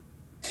work.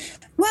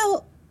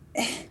 Well,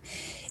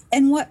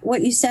 and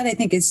what you said, I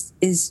think is,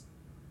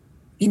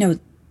 in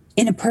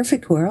a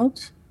perfect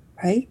world,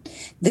 right?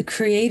 The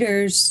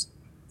creators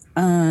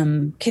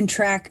can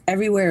track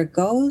everywhere it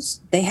goes.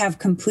 They have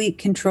complete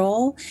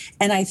control.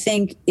 And I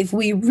think if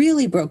we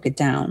really broke it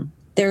down,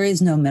 there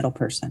is no middle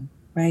person,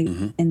 right?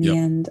 In the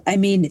end, I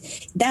mean,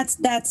 that's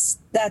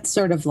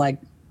sort of like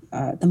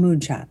the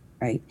moonshot,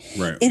 right?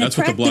 Right. That's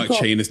what the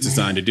blockchain is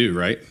designed to do,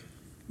 right?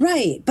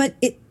 Right.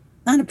 But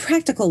on a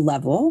practical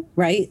level,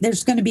 right,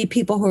 there's going to be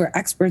people who are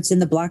experts in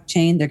the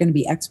blockchain. They're going to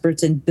be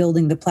experts in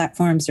building the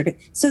platforms.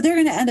 So they're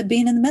going to end up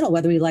being in the middle,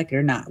 whether we like it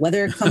or not,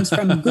 whether it comes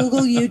from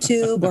Google,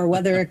 YouTube, or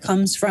whether it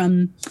comes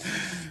from,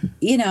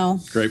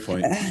 great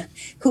point,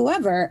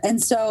 whoever.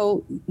 And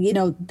so,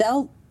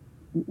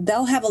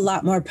 they'll have a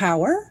lot more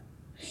power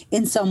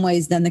in some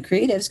ways than the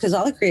creatives, because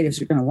all the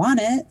creatives are going to want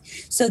it.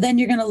 So then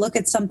you're going to look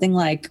at something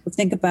like,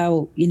 think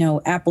about,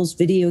 Apple's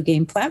video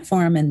game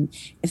platform. And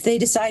if they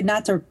decide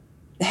not to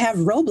have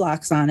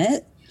Roblox on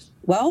it,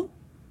 well,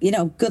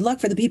 good luck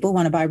for the people who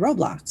want to buy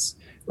Roblox,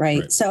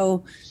 right?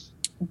 So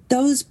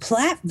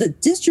the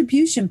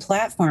distribution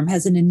platform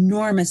has an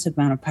enormous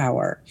amount of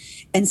power.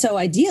 And so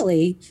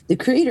ideally, the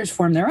creators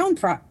form their own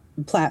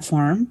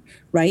platform,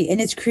 right? And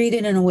it's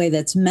created in a way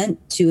that's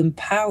meant to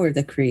empower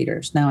the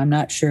creators. Now, I'm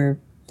not sure,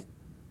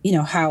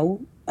 how.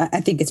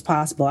 I think it's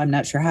possible. I'm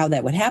not sure how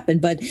that would happen,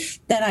 but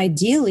then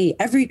ideally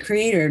every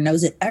creator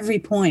knows at every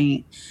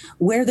point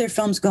where their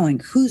film's going,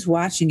 who's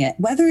watching it,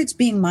 whether it's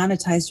being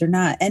monetized or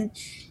not. And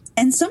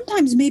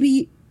sometimes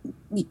maybe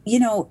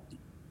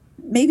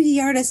the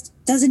artist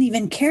doesn't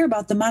even care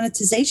about the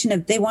monetization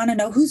if they want to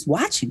know who's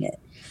watching it.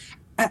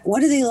 What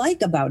do they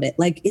like about it?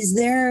 Like, is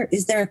there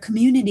a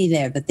community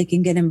there that they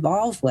can get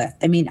involved with?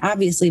 I mean,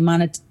 obviously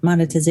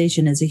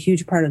monetization is a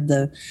huge part of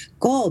the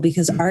goal,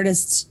 because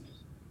artists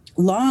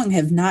long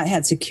have not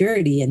had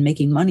security in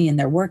making money in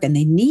their work, and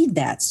they need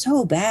that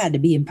so bad to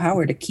be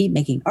empowered to keep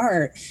making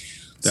art.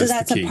 So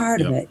that's a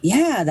part of it.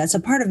 Yeah, that's a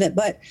part of it.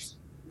 But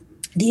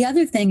the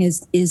other thing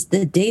is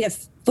the data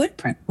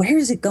footprint. Where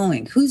is it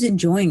going? Who's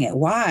enjoying it?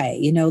 Why?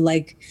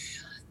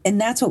 And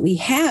that's what we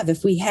have.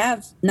 If we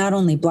have not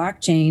only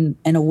blockchain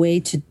and a way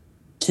to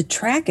to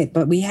track it,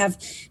 but we have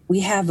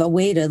a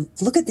way to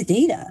look at the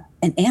data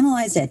and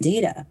analyze that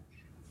data,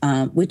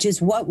 which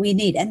is what we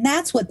need. And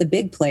that's what the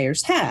big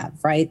players have,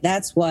 right?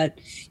 That's what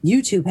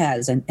YouTube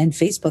has and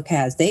Facebook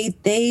has. They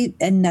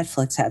and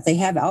Netflix have. They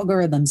have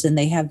algorithms and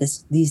they have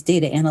these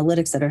data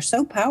analytics that are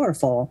so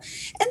powerful.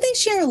 And they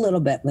share a little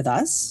bit with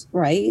us,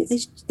 right?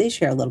 They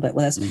share a little bit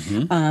with us,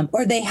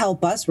 or they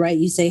help us, right?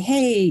 You say,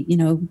 hey,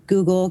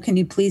 Google, can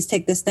you please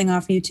take this thing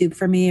off YouTube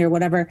for me or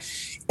whatever?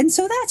 And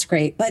so that's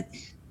great. But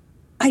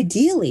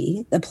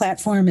ideally, the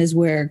platform is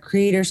where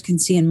creators can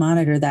see and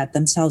monitor that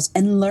themselves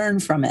and learn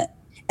from it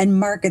and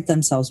market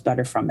themselves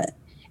better from it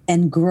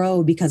and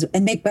grow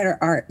and make better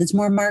art that's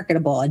more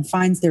marketable and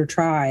finds their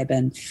tribe.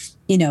 And,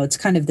 it's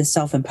kind of the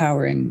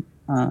self-empowering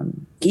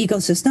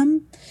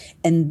ecosystem.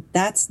 And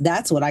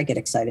that's what I get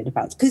excited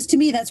about. Because to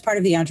me, that's part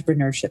of the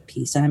entrepreneurship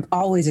piece. And I'm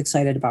always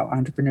excited about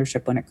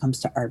entrepreneurship when it comes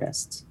to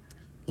artists.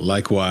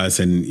 Likewise,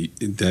 and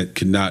that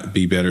could not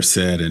be better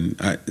said. And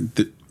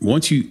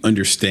once you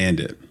understand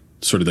it,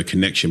 sort of the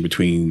connection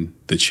between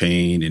the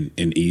chain and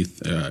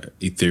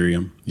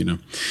Ethereum,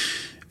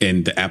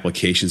 and the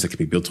applications that can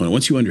be built on it.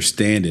 Once you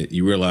understand it,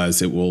 you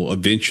realize it will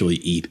eventually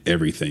eat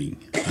everything.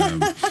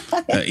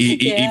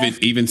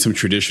 Even some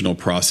traditional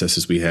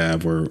processes we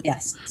have where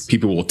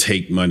people will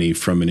take money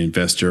from an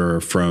investor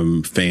or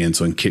from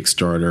fans on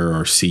Kickstarter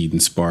or Seed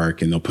and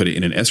Spark, and they'll put it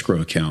in an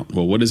escrow account.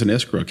 Well, what is an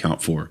escrow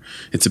account for?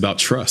 It's about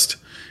trust.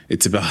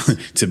 It's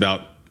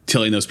about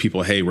telling those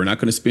people, hey, we're not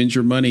going to spend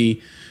your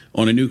money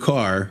on a new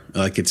car.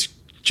 Like, it's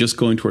just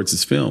going towards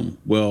this film.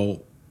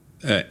 Well,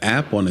 an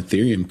app on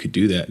Ethereum could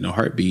do that in a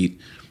heartbeat.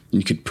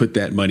 You could put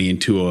that money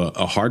into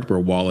a hardware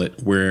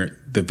wallet where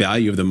the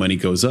value of the money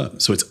goes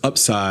up. So it's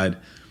upside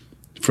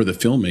for the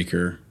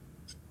filmmaker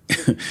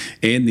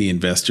and the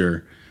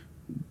investor,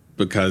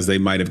 because they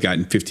might have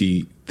gotten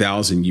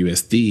 50,000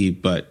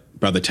 USD, but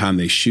by the time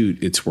they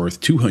shoot, it's worth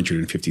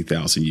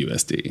 250,000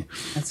 USD.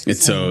 And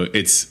so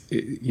it's,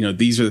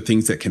 these are the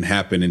things that can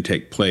happen and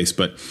take place.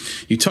 But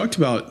you talked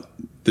about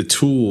the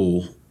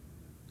tool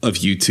of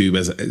YouTube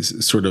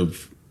as sort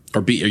of,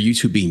 or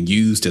YouTube being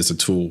used as a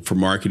tool for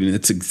marketing.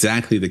 It's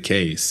exactly the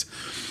case,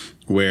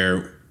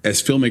 where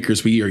as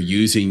filmmakers, we are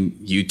using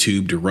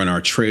YouTube to run our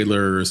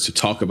trailers, to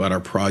talk about our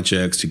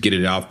projects, to get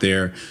it out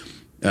there.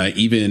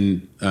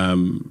 Even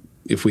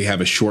if we have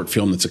a short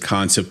film that's a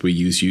concept, we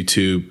use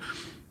YouTube.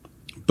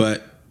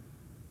 But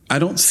I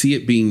don't see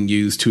it being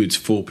used to its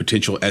full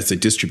potential as a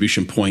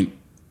distribution point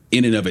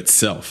in and of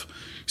itself.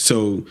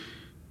 So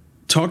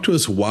talk to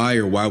us why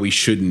we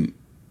shouldn't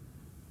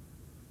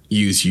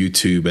use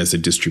YouTube as a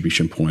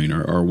distribution point,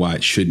 or why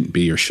it shouldn't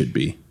be or should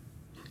be.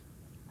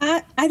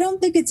 I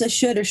don't think it's a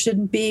should or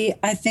shouldn't be.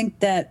 I think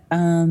that,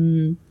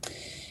 a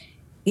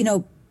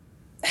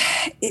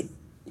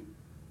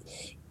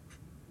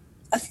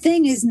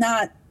thing is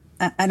not,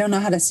 I don't know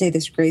how to say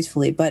this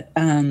gracefully, but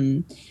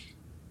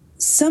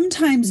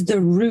sometimes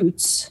the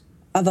roots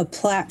of a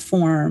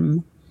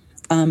platform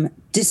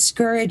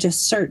discourage a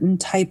certain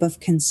type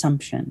of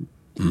consumption.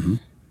 Mm-hmm.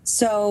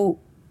 So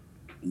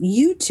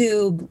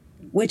YouTube,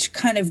 which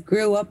kind of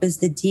grew up as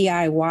the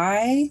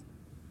DIY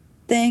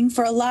thing,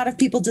 for a lot of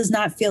people does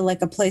not feel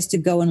like a place to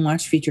go and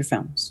watch feature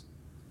films.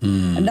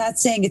 I'm not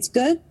saying it's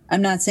good.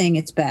 I'm not saying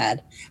it's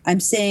bad. I'm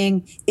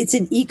saying it's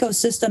an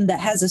ecosystem that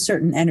has a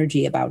certain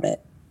energy about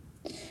it.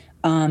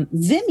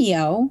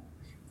 Vimeo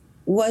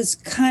was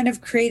kind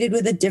of created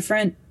with a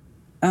different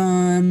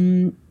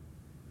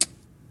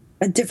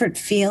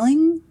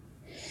feeling.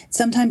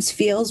 Sometimes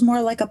feels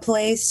more like a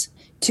place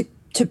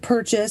to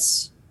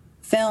purchase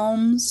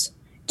films,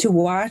 to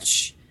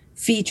watch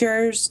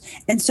features.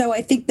 And so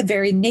I think the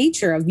very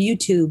nature of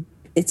YouTube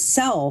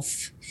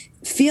itself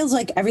feels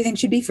like everything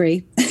should be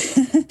free.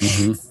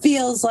 Mm-hmm.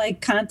 Feels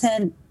like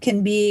content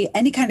can be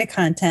any kind of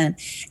content.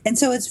 And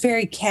so it's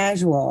very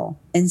casual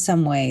in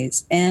some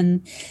ways.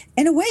 And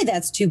in a way,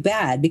 that's too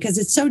bad, because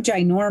it's so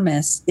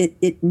ginormous.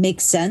 It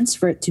makes sense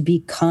for it to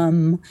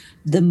become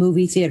the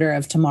movie theater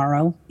of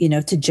tomorrow,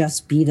 to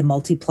just be the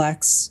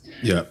multiplex.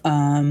 Yeah.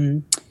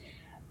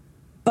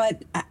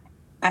 But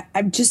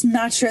I'm just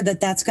not sure that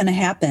that's going to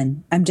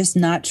happen. I'm just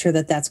not sure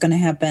that that's going to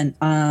happen.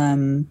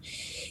 And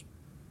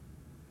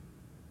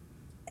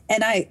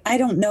I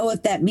don't know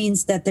if that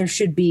means that there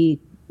should be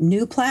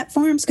new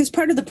platforms, because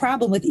part of the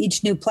problem with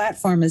each new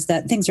platform is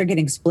that things are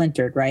getting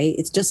splintered, right?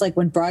 It's just like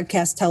when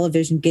broadcast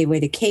television gave way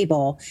to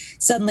cable,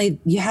 suddenly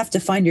you have to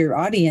find your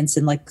audience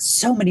in like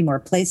so many more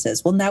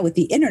places. Well, now with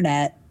the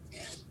internet,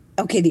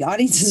 okay, the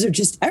audiences are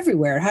just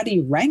everywhere. How do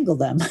you wrangle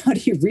them? How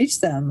do you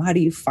reach them? How do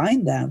you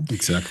find them?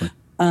 Exactly.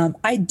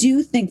 I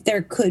do think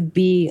there could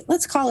be,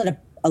 let's call it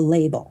a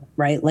label,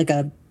 right? Like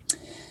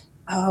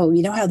how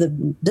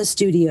the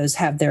studios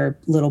have their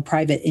little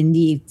private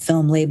indie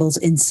film labels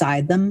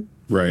inside them.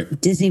 Right.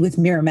 Disney with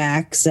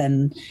Miramax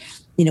and,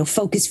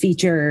 Focus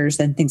Features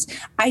and things.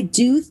 I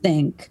do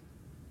think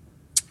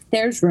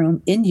there's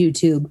room in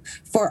YouTube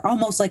for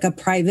almost like a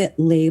private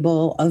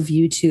label of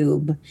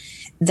YouTube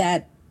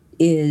that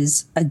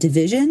is a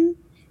division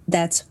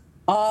that's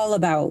all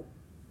about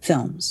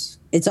films.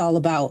 It's all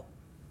about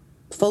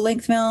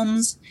full-length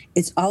films.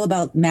 It's all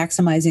about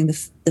maximizing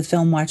the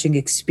film watching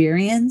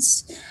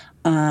experience.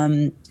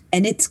 And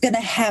it's going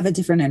to have a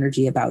different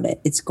energy about it.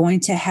 It's going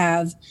to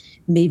have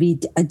maybe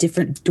a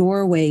different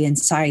doorway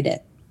inside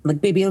it.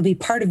 Like maybe it'll be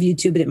part of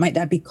YouTube, but it might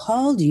not be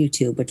called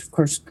YouTube, which of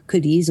course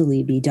could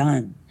easily be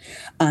done.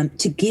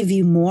 To give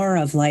you more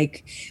of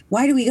like,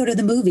 why do we go to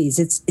the movies?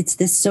 It's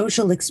this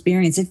social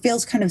experience. It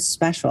feels kind of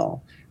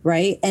special,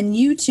 right? And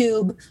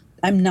YouTube,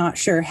 I'm not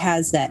sure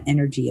has that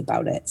energy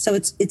about it. So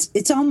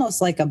it's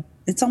almost like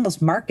it's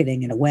almost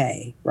marketing in a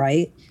way,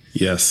 right?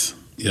 Yes.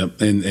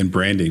 Yep. And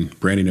branding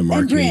and marketing.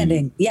 And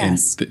branding,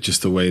 yes. And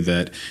just the way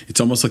that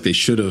it's almost like they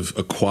should have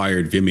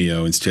acquired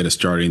Vimeo instead of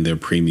starting their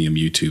premium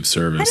YouTube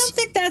service. I don't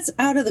think that's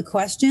out of the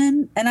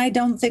question. And I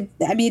don't think,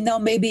 I mean, they'll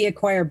maybe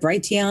acquire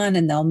Brighteon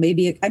and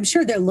I'm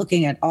sure they're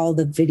looking at all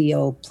the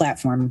video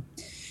platform,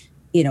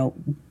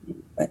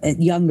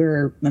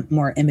 younger,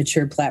 more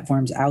immature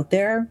platforms out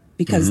there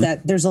because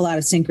there's a lot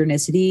of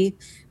synchronicity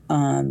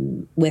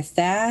with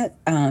that.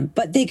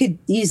 But they could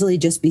easily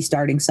just be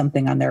starting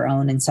something on their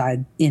own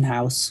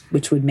in-house,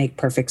 which would make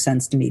perfect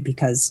sense to me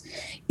because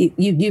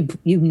you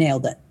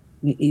nailed it.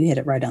 You hit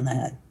it right on the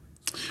head.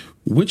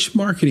 Which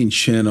marketing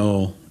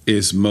channel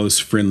is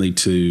most friendly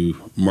to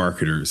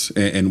marketers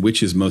and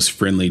which is most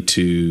friendly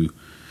to,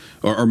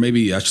 or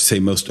maybe I should say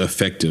most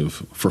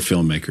effective for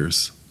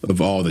filmmakers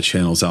of all the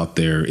channels out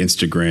there,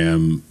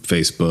 Instagram,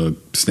 Facebook,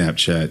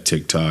 Snapchat,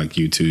 TikTok,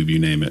 YouTube, you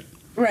name it?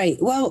 Right.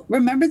 Well,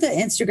 remember that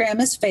Instagram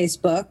is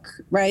Facebook,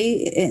 right?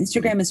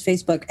 Instagram is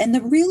Facebook. And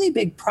the really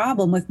big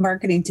problem with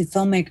marketing to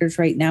filmmakers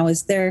right now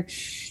is they're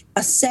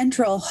a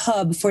central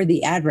hub for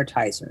the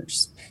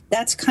advertisers.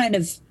 That's kind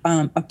of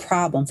a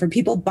problem for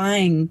people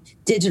buying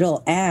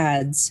digital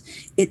ads.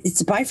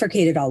 It's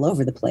bifurcated all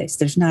over the place.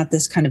 There's not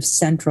this kind of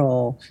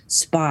central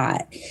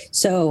spot.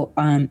 So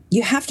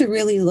you have to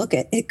really look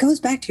at it.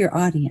 Goes back to your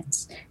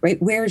audience, right?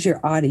 Where's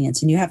your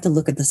audience? And you have to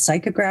look at the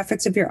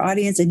psychographics of your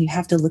audience and you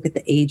have to look at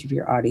the age of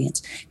your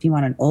audience. If you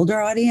want an older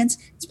audience,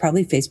 it's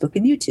probably Facebook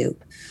and YouTube.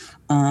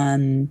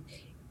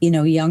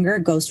 Younger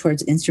goes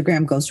towards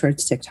Instagram, goes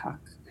towards TikTok.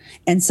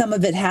 And some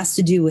of it has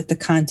to do with the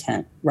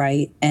content,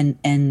 right?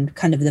 And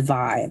kind of the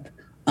vibe.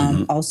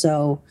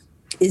 Also,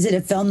 is it a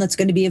film that's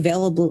going to be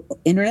available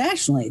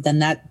internationally? Then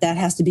that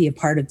has to be a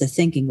part of the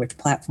thinking, which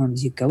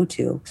platforms you go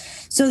to.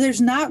 So there's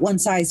not one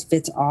size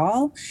fits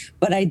all,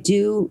 but I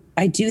do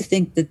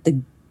think that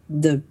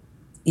the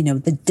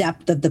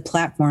depth of the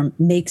platform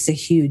makes a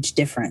huge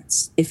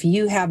difference. If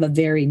you have a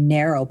very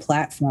narrow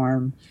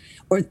platform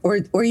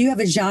or you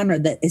have a genre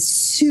that is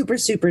super,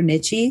 super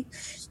niche-y,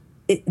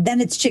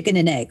 then it's chicken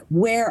and egg.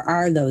 Where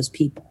are those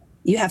people?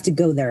 You have to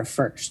go there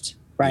first,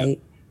 right?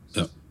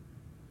 Yep.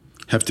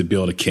 Have to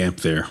build a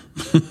camp there.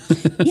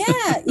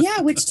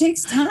 yeah, which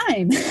takes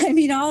time. I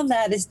mean, all of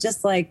that is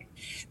just like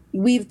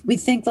we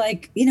think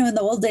like, in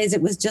the old days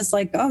it was just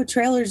like, oh,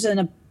 trailers and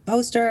a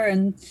poster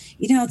and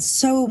it's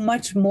so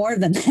much more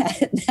than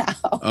that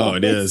now. Oh,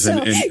 it is.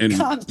 So and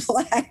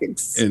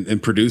complex.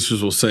 And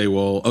producers will say,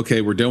 well,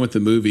 okay, we're done with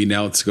the movie.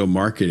 Now let's go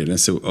market it. And I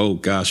said, oh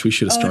gosh, we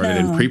should have started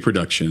in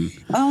pre-production.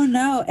 Oh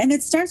no. And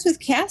it starts with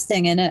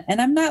casting. And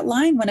I'm not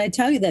lying when I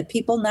tell you that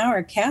people now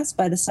are cast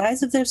by the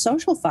size of their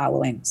social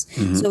followings.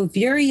 So if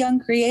you're a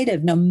young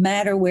creative, no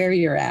matter where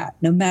you're at,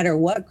 no matter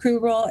what crew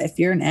role, if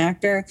you're an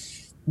actor,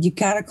 you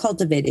got to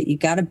cultivate it. You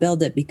got to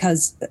build it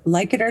because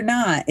like it or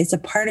not, it's a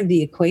part of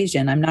the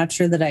equation. I'm not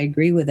sure that I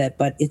agree with it,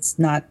 but it's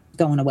not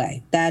going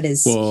away. That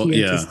is here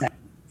to stay.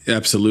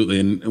 Absolutely.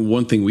 And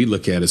one thing we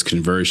look at is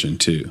conversion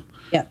too.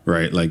 Yeah.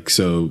 Right. Like,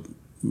 so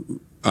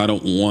I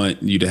don't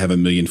want you to have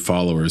 1 million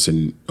followers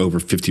and over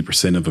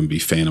 50% of them be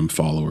phantom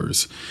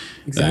followers,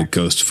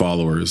 ghost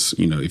followers.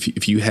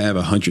 If you have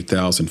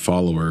 100,000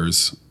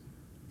 followers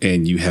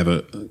and you have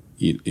a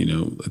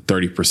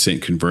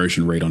 30%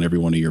 conversion rate on every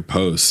one of your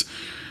posts,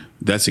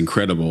 that's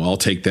incredible. I'll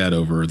take that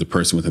over the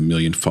person with 1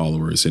 million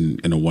followers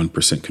and a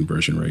 1%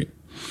 conversion rate.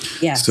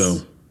 Yes. So,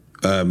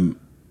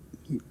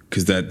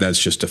 because that's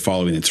just a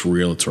following. It's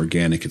real. It's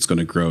organic. It's going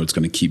to grow. It's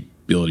going to keep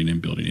building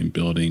and building and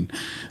building.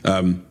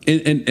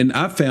 And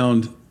I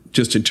found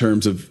just in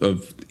terms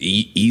of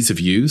ease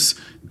of use,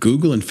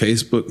 Google and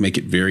Facebook make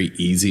it very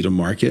easy to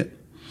market,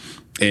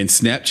 and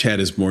Snapchat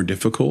is more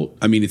difficult.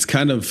 I mean, it's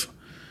kind of,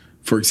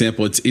 for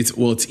example,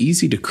 it's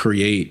easy to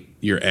create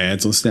your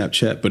ads on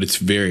Snapchat, but it's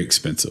very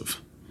expensive.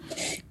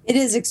 It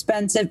is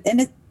expensive,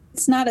 and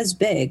it's not as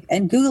big.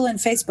 And Google and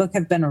Facebook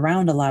have been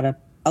around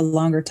a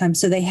longer time,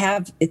 so they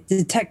have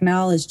the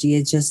technology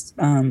is just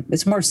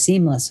it's more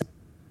seamless.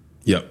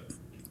 Yep.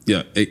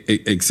 Yeah.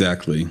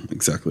 Exactly.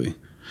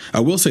 I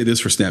will say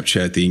this for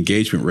Snapchat: the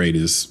engagement rate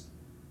is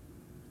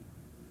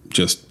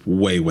just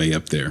way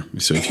up there.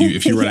 So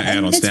if you run an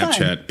ad on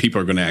Snapchat, fine. People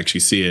are going to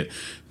actually see it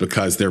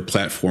because their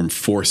platform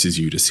forces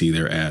you to see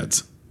their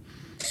ads.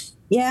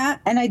 Yeah,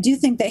 and I do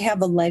think they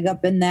have a leg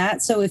up in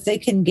that. So if they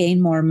can gain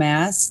more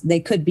mass, they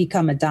could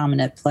become a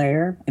dominant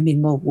player. I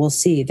mean, we'll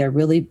see.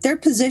 They're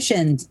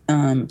positioned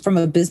from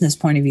a business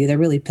point of view. They're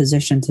really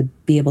positioned to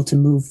be able to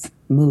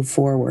move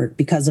forward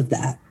because of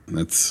that.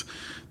 That's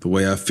the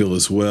way I feel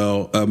as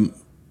well.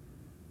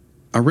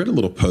 I read a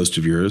little post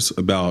of yours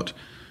about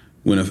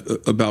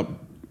about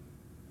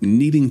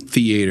needing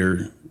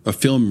theater, a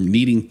film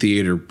needing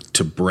theater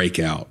to break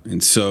out.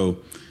 And so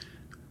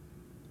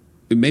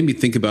it made me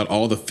think about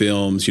all the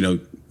films. You know,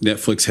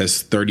 Netflix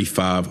has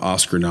 35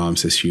 Oscar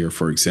noms this year,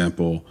 for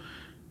example.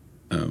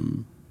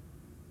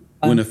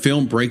 When a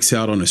film breaks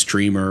out on a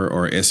streamer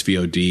or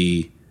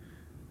SVOD,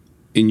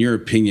 in your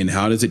opinion,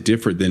 how does it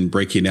differ than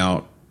breaking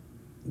out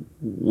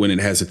when it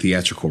has a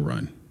theatrical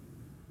run?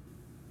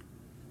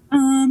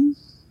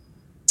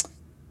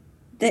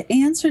 The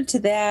answer to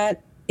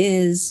that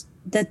is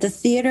that the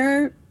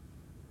theater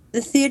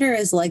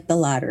is like the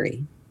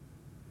lottery.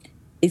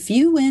 If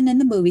you win in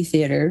the movie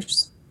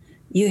theaters,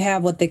 you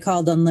have what they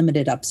called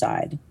unlimited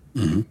upside.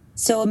 Mm-hmm.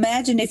 So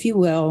imagine, if you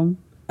will,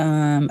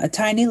 a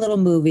tiny little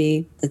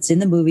movie that's in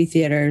the movie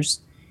theaters,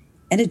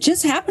 and it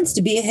just happens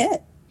to be a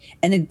hit.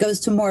 And it goes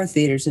to more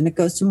theaters, and it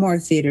goes to more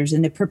theaters,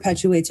 and it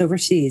perpetuates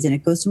overseas, and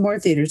it goes to more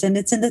theaters, and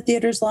it's in the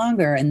theaters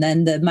longer. And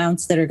then the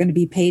amounts that are going to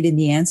be paid in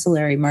the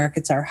ancillary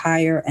markets are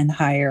higher and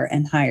higher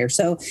and higher.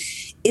 So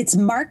it's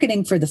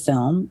marketing for the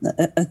film.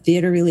 A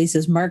theater release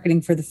is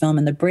marketing for the film,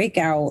 and the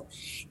breakout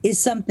is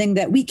something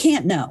that we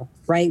can't know,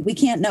 right? We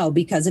can't know,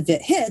 because if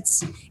it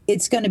hits,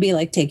 it's going to be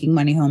like taking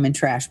money home in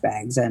trash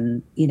bags,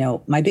 and, you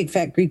know, My Big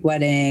Fat Greek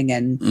Wedding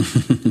and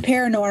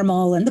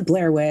Paranormal and The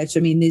Blair Witch. I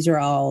mean, these are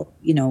all,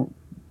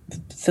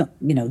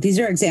 these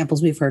are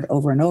examples we've heard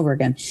over and over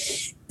again.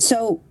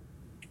 So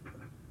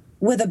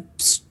with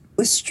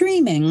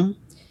streaming,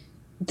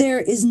 there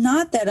is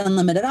not that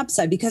unlimited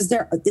upside, because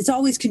it's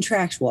always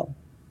contractual,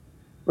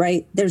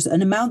 right? There's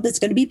an amount that's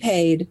going to be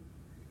paid,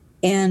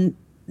 and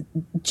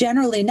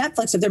generally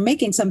Netflix, if they're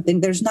making something,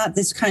 there's not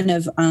this kind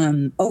of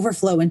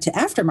overflow into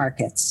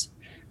aftermarkets,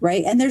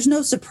 right? And there's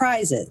no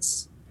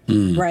surprises,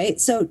 right?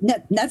 So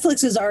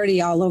Netflix is already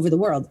all over the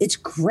world. It's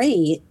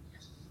great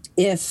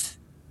if,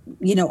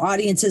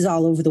 audiences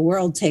all over the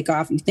world take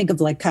off. You think of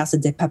like Casa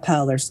de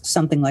Papel or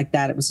something like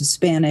that. It was a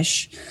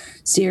Spanish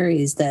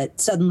series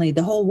that suddenly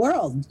the whole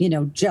world,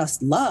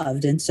 just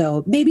loved. And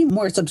so maybe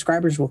more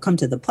subscribers will come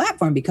to the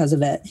platform because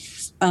of it.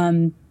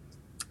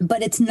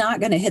 But it's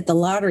not going to hit the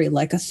lottery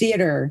like a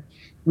theater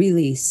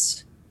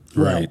release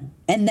will. Right.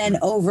 And then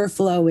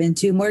overflow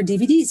into more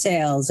DVD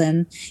sales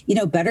and,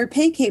 better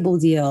pay cable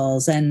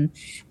deals and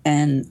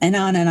on and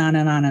on and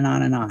on and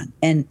on and on.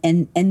 And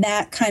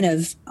that kind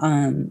of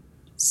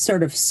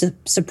sort of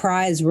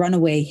surprise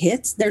runaway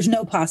hits, there's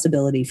no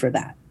possibility for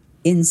that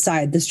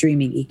inside the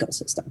streaming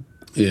ecosystem.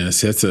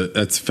 Yes,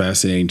 that's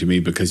fascinating to me,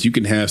 because you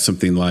can have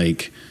something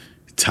like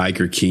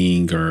Tiger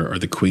King or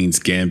The Queen's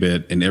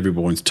Gambit, and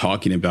everyone's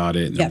talking about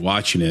it and they're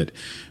watching it,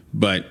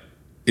 but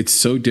it's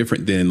so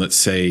different than, let's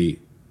say,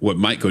 what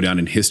might go down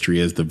in history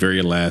as the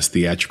very last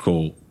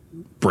theatrical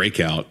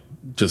breakout,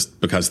 just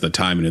because of the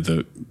timing of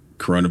the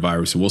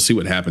coronavirus. And we'll see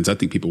what happens. I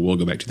think people will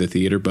go back to the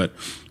theater, but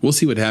we'll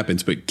see what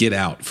happens. But Get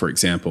Out, for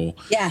example,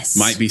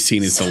 might be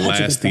seen as the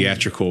last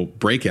theatrical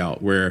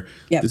breakout, where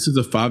this is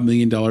a $5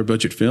 million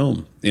budget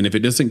film. And if it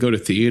doesn't go to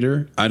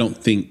theater, I don't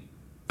think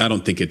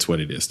it's what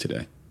it is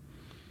today.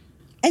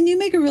 And you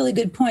make a really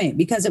good point,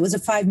 because it was a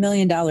 $5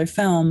 million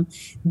film.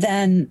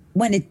 Then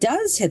when it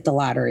does hit the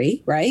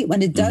lottery, right?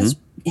 When it does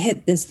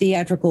hit this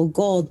theatrical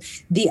gold,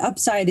 the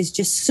upside is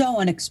just so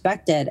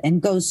unexpected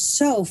and goes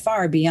so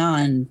far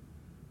beyond,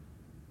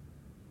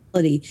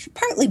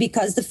 partly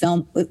because the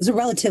film was a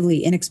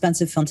relatively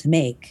inexpensive film to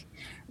make,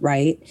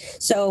 right?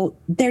 So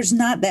there's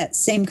not that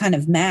same kind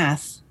of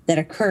math that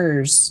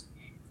occurs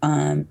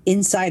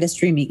inside a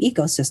streaming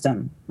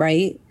ecosystem,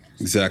 right?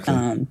 Exactly.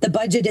 The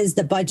budget is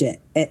the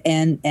budget,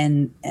 and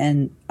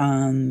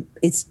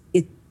it's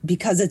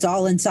because it's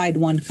all inside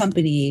one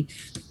company.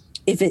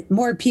 If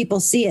more people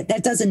see it,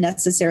 that doesn't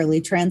necessarily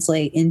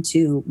translate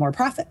into more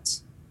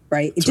profits,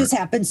 right? It just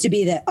happens to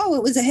be that,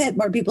 it was a hit.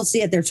 More people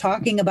see it. They're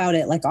talking about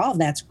it. Like, oh,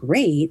 that's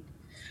great.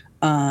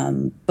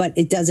 But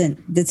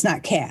it's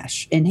not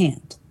cash in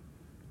hand.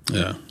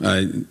 Yeah.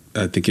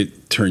 I think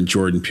it turned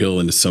Jordan Peele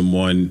into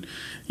someone,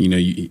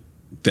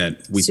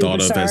 that we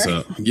thought of as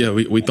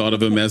we thought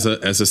of him as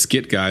a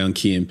skit guy on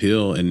Key and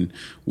Peele, and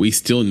we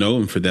still know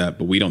him for that,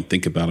 but we don't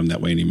think about him that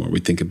way anymore. We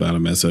think about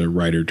him as a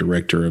writer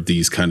director of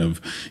these kind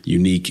of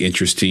unique,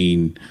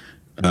 interesting,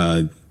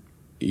 far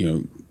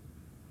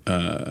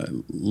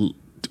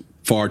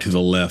to the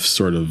left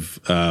sort of,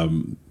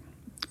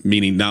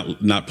 meaning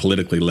not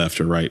politically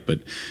left or right,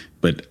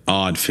 but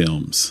odd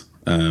films.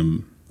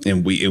 And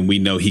we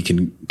know he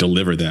can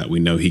deliver that.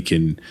 We know he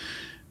can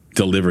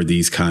deliver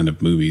these kind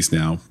of movies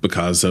now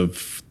because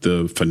of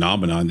the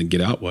phenomenon that Get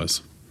Out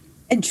was.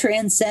 And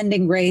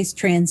transcending race,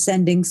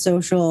 transcending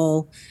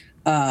social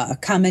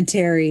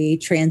commentary,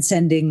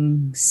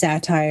 transcending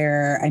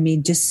satire. I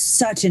mean, just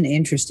such an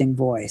interesting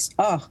voice.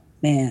 Oh,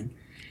 man.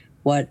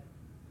 What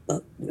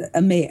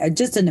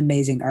just an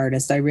amazing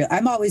artist.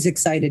 I'm always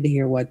excited to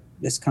hear what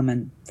is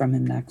coming from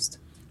him next.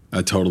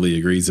 I totally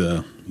agree.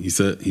 He's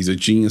a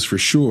genius for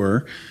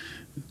sure.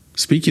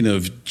 Speaking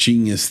of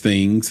genius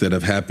things that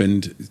have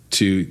happened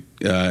to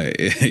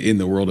in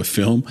the world of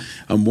film,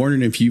 I'm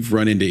wondering if you've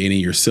run into any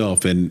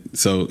yourself. And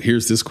so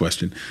here's this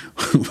question.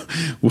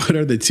 What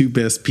are the two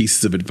best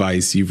pieces of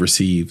advice you've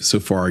received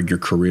so far in your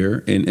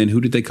career, and who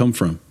did they come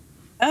from?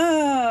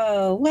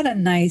 Oh,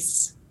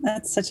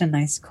 that's such a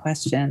nice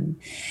question.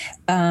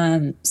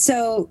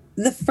 So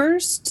the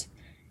first,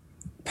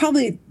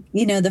 probably,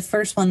 the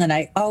first one that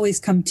I always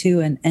come to,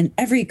 and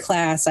every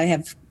class I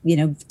have,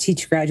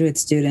 teach graduate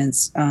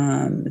students.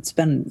 It's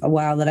been a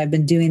while that I've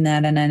been doing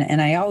that.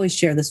 And I always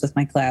share this with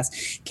my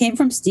class, came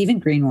from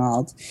Stephen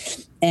Greenwald,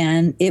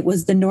 and it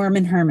was the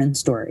Norman Herman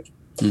story.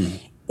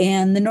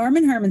 And the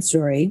Norman Herman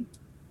story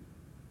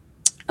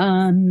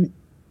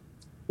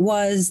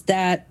was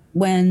that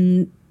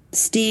when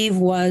Steve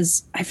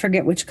was, I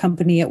forget which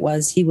company it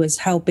was, he was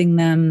helping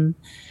them,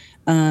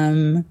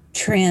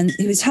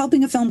 he was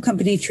helping a film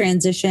company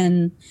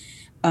transition,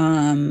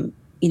 in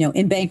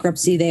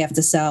bankruptcy. They have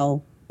to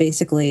sell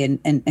basically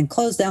and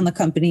close down the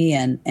company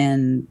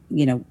and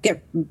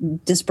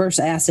disperse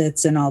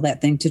assets and all that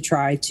thing to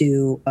try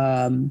to,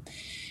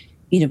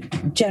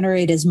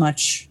 generate as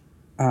much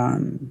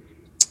money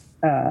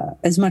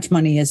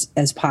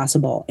as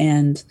possible.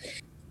 And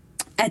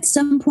at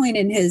some point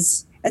in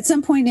his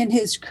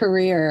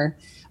career,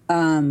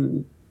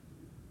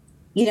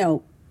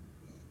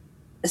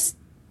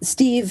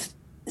 Steve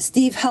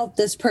helped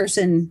this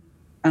person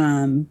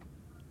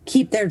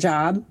keep their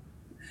job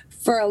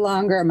for a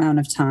longer amount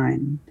of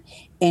time.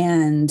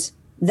 And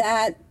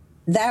that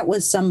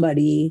was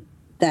somebody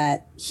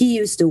that he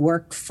used to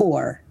work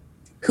for,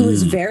 who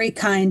was very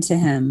kind to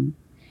him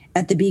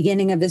at the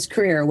beginning of his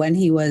career when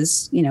he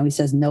was, he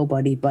says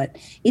nobody, but,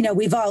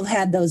 we've all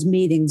had those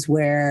meetings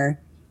where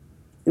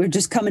we're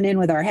just coming in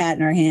with our hat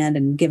in our hand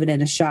and giving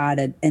it a shot.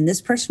 And this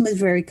person was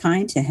very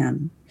kind to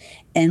him.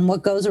 And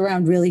what goes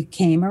around really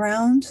came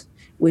around,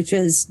 which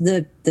is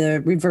the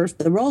reverse,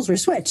 the roles were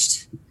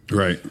switched.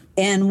 Right.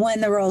 And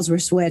when the roles were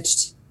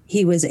switched,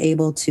 he was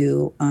able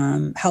to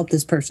help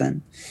this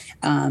person.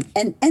 And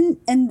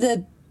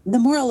the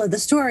moral of the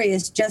story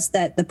is just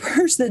that the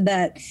person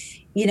that,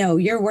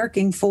 you're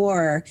working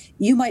for,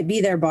 you might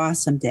be their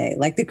boss someday.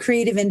 Like, the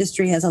creative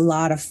industry has a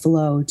lot of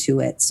flow to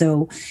it.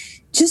 So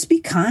just be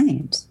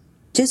kind.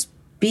 Just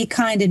be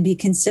kind and be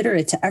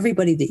considerate to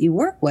everybody that you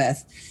work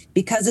with,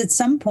 because at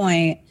some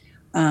point,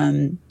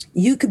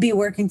 you could be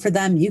working for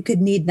them. You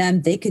could need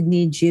them. They could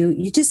need you.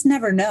 You just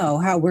never know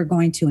how we're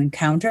going to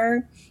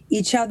encounter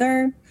each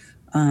other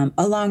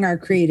along our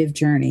creative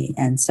journey.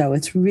 And so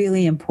it's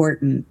really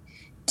important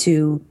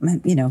to,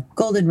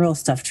 golden rule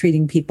stuff,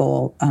 treating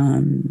people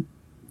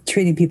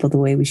the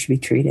way we should be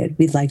treated.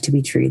 We'd like to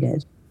be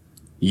treated.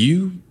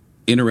 You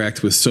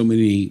interact with so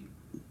many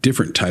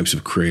different types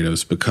of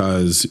creatives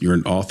because you're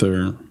an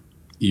author,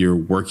 you're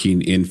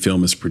working in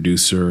film as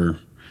producer,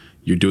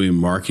 you're doing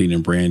marketing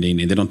and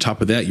branding. And then on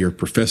top of that, you're a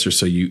professor,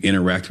 so you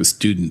interact with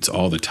students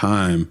all the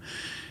time.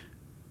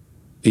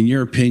 In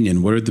your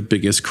opinion, what are the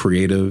biggest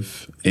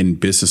creative and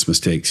business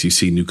mistakes you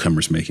see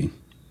newcomers making?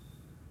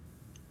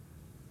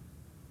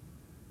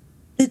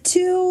 The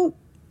two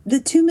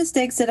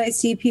mistakes that I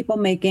see people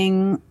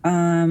making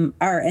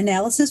are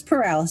analysis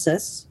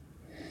paralysis.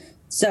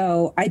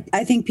 So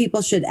I think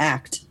people should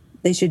act.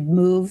 They should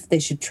move. They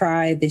should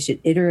try. They should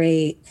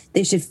iterate.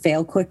 They should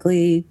fail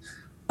quickly.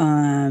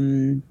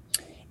 And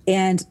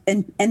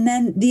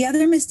then the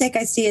other mistake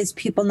I see is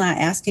people not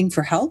asking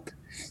for help.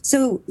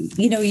 So,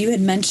 you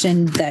had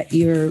mentioned that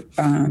you're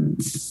on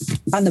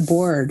the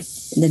board,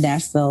 the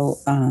Nashville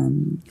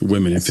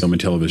Women in Film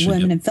and Television.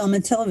 Women in Film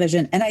and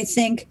Television. And I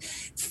think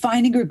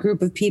finding a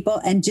group of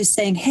people and just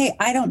saying, hey,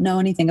 I don't know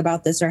anything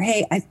about this, or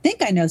hey, I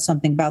think I know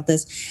something about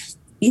this.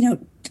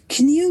 Can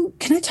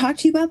I talk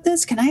to you about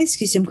this? Can I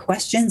ask you some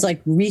questions?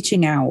 Like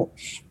reaching out,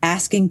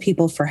 asking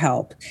people for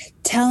help,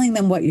 telling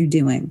them what you're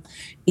doing,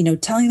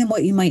 telling them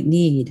what you might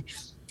need.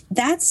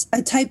 That's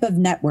a type of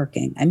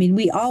networking. I mean,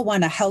 we all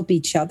want to help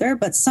each other,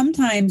 but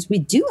sometimes we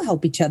do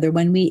help each other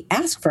when we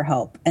ask for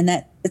help, and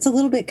that it's a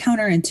little bit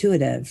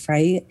counterintuitive,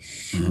 right?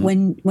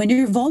 Mm-hmm. When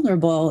you're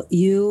vulnerable,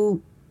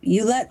 you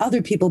let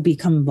other people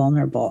become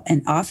vulnerable,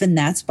 and often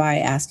that's by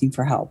asking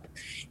for help.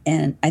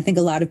 And I think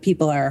a lot of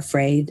people are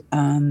afraid.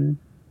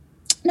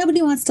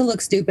 Nobody wants to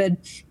look stupid.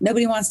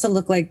 Nobody wants to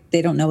look like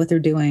they don't know what they're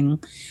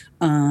doing.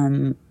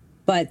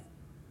 But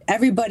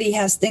everybody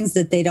has things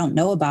that they don't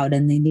know about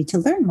and they need to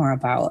learn more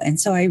about. And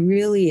so I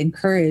really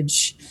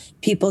encourage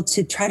people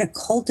to try to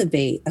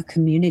cultivate a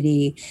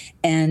community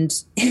and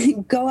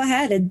go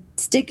ahead and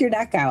stick your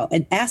neck out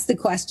and ask the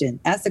question,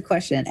 ask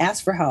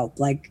for help,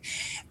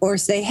 or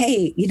say,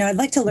 hey, I'd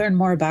like to learn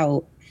more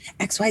about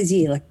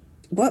XYZ.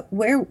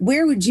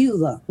 Where would you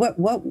look?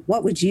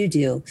 What would you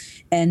do?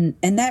 And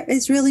that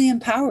is really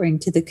empowering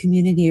to the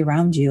community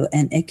around you.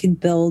 And it can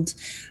build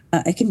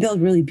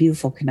really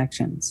beautiful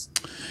connections.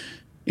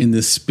 In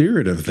the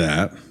spirit of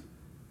that,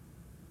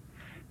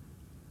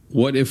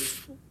 what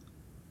if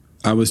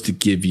I was to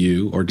give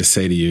you, or to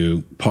say to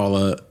you,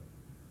 Paula,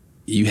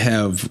 you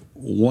have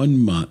 1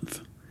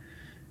 month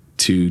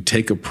to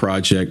take a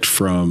project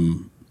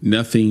from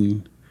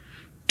nothing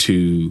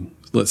to,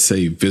 let's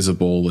say,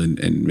 visible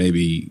and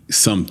maybe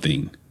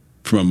something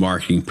from a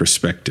marketing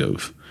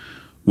perspective,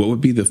 what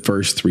would be the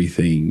first three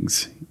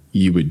things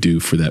you would do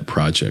for that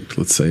project?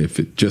 Let's say if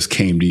it just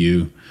came to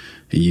you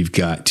and you've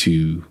got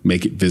to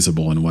make it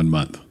visible in 1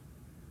 month.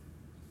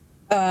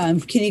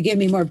 Can you give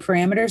me more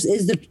parameters?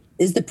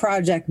 Is the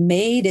project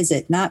made? Is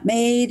it not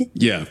made?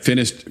 Yeah,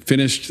 finished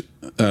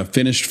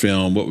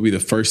film. What would be the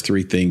first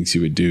three things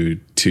you would do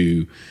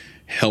to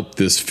help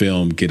this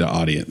film get an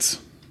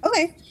audience?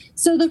 Okay,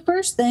 so the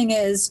first thing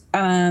is,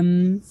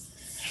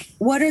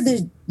 what are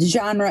the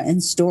genre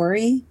and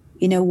story?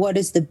 What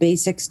is the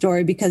basic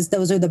story? Because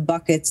those are the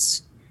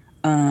buckets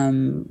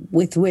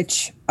with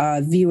which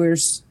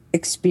viewers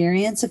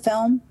experience a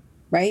film,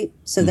 right?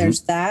 So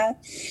there's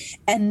that.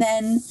 And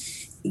then,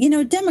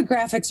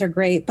 demographics are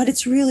great, but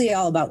it's really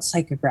all about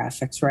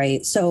psychographics,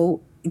 right?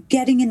 So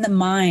getting in the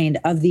mind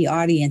of the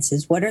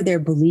audiences, what are their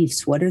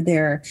beliefs? What are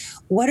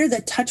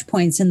the touch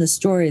points in the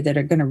story that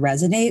are going to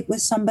resonate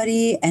with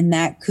somebody? And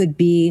that could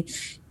be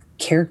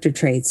character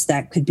traits,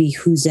 that could be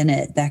who's in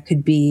it, that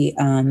could be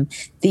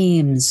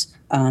themes,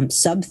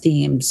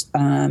 sub-themes,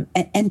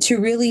 and to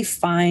really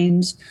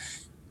find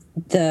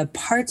the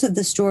parts of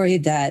the story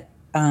that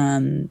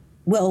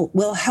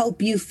will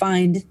help you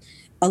find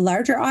a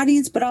larger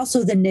audience, but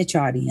also the niche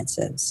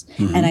audiences.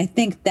 And I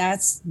think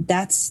that's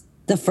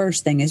the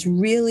first thing, is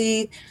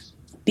really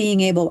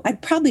being able,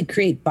 I'd probably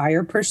create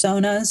buyer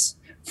personas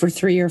for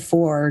 3 or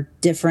 4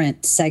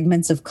 different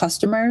segments of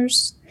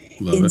customers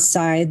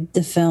inside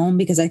the film,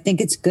 because I think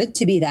it's good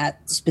to be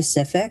that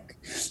specific.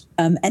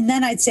 And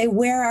then I'd say,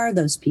 where are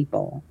those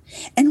people?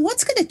 And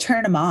what's going to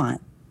turn them on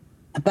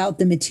about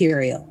the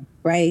material,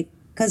 right?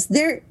 Because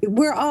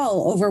we're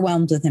all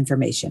overwhelmed with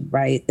information,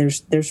 right?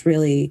 There's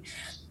really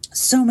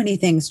so many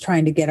things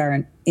trying to get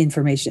our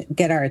information,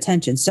 get our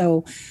attention.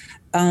 So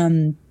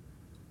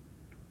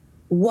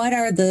what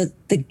are the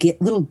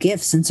little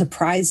gifts and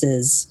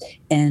surprises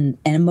and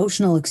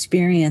emotional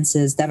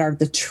experiences that are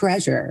the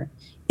treasure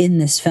in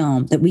this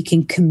film that we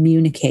can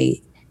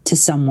communicate to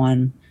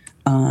someone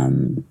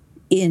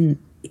in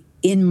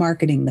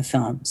marketing the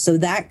film? So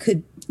that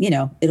could,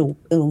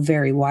 it'll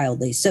vary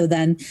wildly. So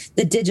then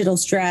the digital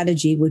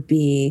strategy would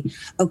be,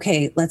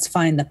 okay, let's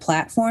find the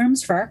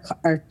platforms for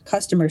our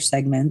customer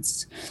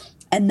segments.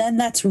 And then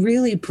that's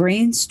really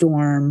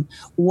brainstorm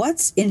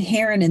what's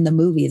inherent in the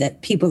movie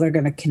that people are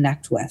going to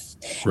connect with,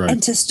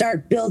 and to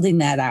start building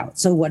that out.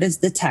 So what is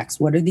the text?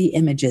 What are the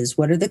images?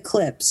 What are the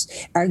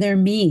clips? Are there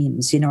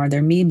memes? Are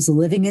there memes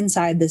living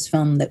inside this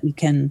film that we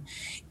can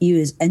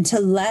use? And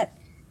to let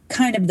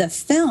kind of the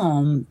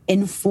film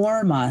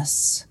inform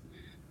us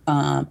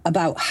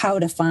about how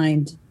to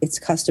find its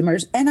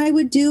customers. And I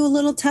would do a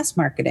little test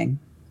marketing,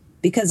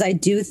 because I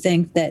do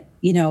think that,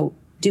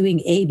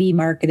 doing A/B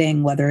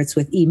marketing, whether it's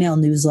with email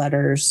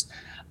newsletters,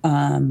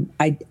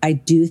 I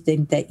do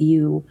think that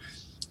you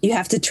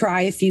have to try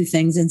a few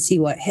things and see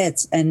what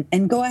hits,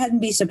 and go ahead and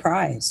be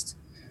surprised.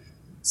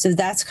 So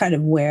that's kind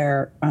of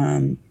where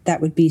that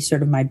would be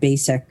sort of my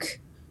basic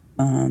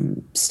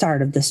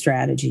start of the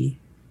strategy.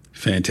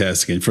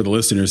 Fantastic. And for the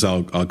listeners,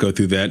 I'll go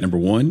through that. Number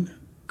 1,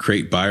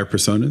 create buyer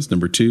personas.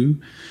 Number 2,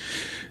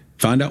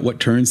 find out what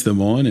turns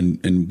them on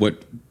and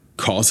what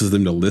causes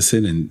them to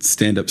listen and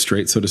stand up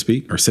straight, so to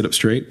speak, or sit up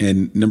straight.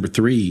 And number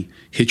 3,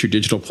 hit your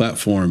digital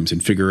platforms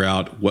and figure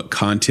out what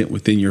content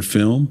within your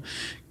film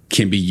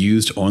can be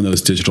used on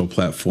those digital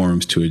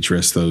platforms to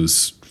address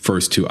those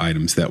first 2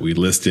 items that we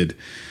listed.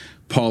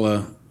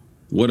 Paula,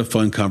 what a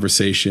fun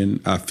conversation.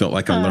 I felt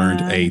like I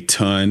learned a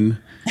ton.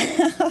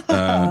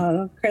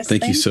 Chris,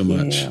 thank you so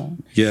much.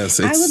 Yes,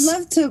 I would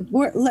love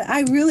to.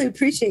 I really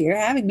appreciate your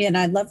having me, and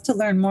I'd love to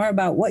learn more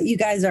about what you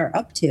guys are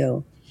up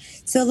to.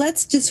 So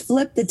let's just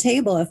flip the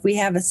table if we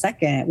have a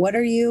second. What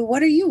are you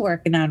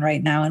working on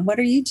right now, and what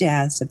are you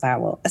jazzed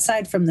about? Well,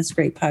 aside from this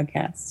great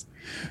podcast.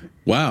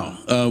 Wow.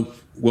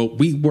 Well,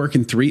 we work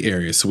in 3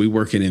 areas. So we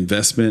work in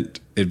investment,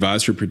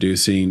 advisory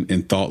producing,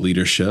 and thought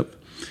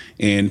leadership.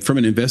 And from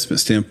an investment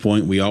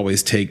standpoint, we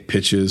always take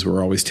pitches.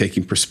 We're always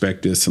taking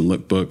prospectus and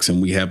lookbooks,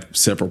 and we have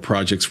several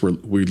projects where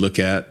we look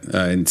at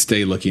and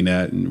stay looking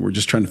at, and we're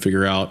just trying to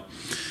figure out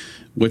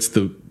what's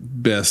the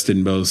best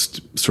and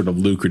most sort of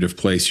lucrative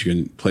place you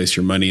can place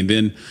your money. And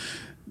then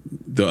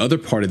the other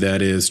part of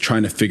that is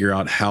trying to figure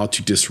out how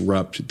to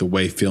disrupt the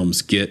way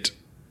films get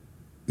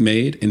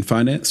made and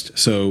financed.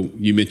 So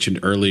you mentioned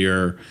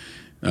earlier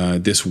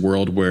this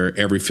world where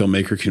every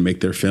filmmaker can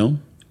make their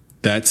film.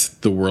 That's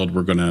the world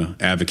we're going to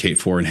advocate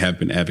for and have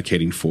been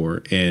advocating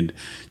for, and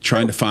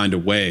trying to find a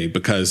way,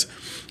 because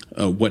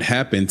what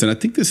happens, and I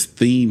think this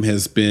theme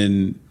has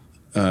been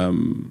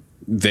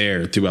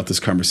there throughout this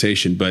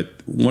conversation,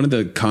 but one of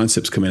the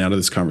concepts coming out of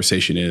this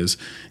conversation is,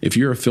 if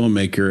you're a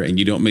filmmaker and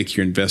you don't make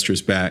your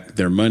investors back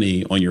their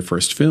money on your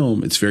first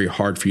film, it's very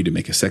hard for you to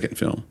make a second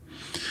film.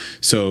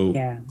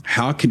 So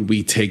how can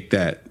we take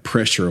that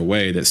pressure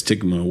away, that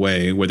stigma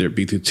away, whether it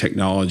be through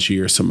technology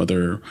or some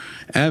other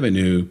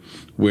avenue,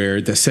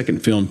 where the second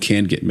film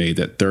can get made,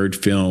 that third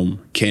film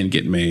can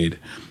get made,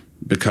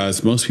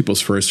 because most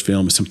people's first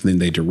film is something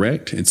they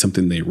direct and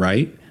something they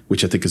write,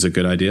 which I think is a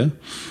good idea.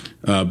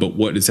 But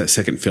what does that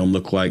second film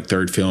look like?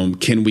 Third film?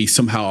 Can we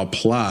somehow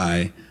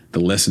apply the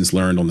lessons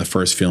learned on the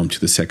first film to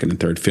the second and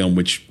third film,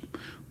 which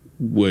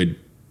would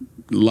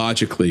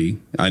logically,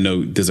 I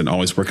know it doesn't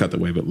always work out that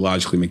way, but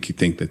logically make you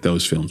think that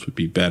those films would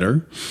be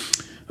better.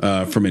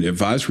 From an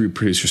advisory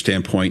producer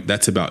standpoint,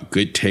 that's about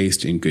good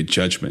taste and good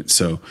judgment.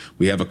 So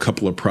we have a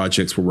couple of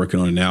projects we're working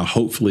on now,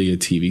 hopefully a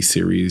TV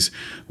series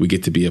we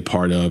get to be a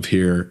part of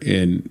here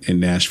in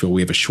Nashville.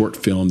 We have a short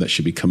film that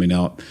should be coming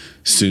out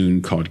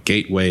soon called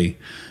Gateway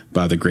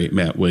by the great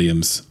Matt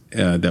Williams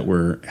that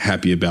we're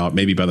happy about.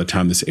 Maybe by the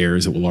time this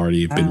airs, it will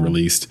already have been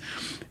released.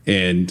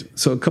 And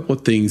so a couple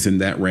of things in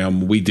that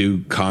realm. We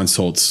do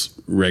consults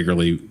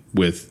regularly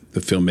with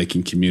the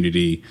filmmaking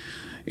community.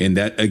 And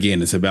that,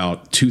 again, is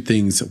about two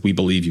things that we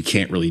believe you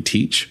can't really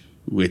teach,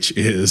 which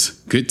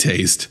is good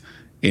taste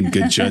and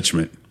good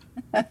judgment,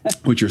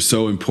 which are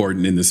so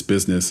important in this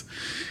business.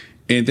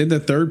 And then the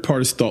third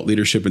part is thought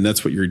leadership, and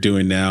that's what you're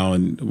doing now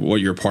and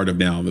what you're a part of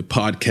now. The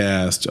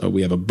podcast,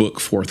 we have a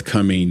book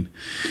forthcoming,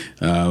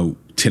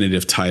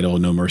 tentative title,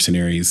 No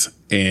Mercenaries.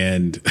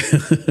 And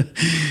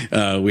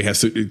we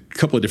have a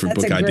couple of different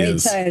book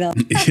ideas. Title.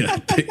 Yeah,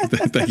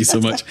 thank you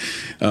so much.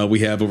 We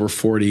have over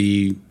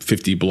 50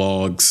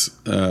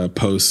 blogs,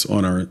 posts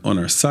on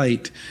our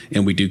site,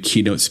 and we do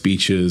keynote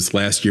speeches.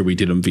 Last year we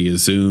did them via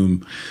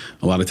Zoom.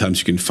 A lot of times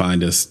you can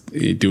find us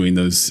doing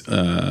those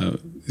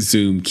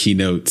Zoom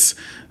keynotes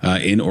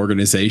in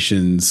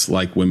organizations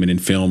like Women in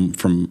Film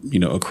from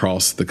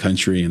across the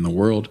country and the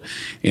world,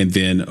 and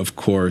then of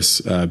course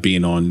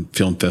being on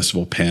film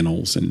festival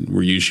panels, and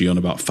we're usually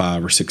on about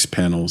 5 or 6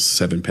 panels,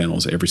 7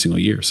 panels every single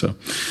year. So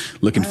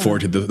looking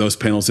forward to those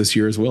panels this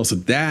year as well. So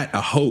that,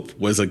 I hope,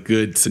 was a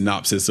good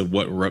synopsis of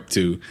what we're up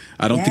to.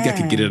 I don't think I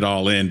could get it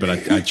all in, but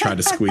I tried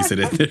to squeeze it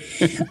in there.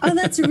 Oh,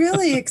 that's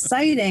really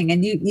exciting.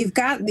 And you've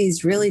got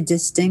these really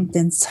distinct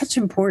and such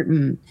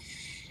important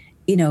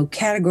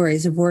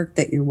categories of work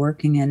that you're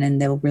working in,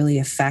 and they'll really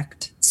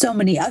affect so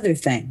many other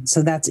things.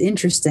 So that's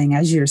interesting.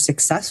 As you're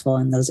successful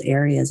in those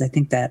areas, I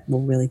think that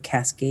will really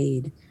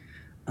cascade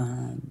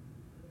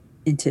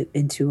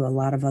into a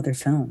lot of other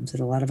films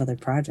and a lot of other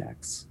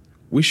projects.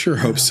 We sure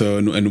hope so.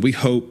 And we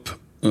hope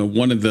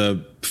one of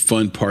the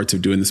fun parts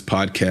of doing this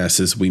podcast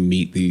is we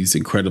meet these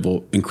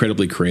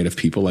incredibly creative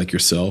people like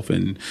yourself,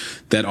 and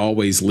that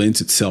always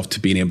lends itself to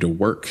being able to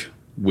work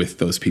with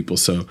those people.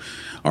 So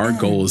our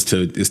goal is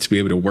to be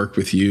able to work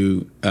with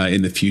you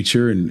in the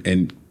future.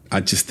 And I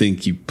just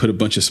think you put a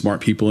bunch of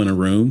smart people in a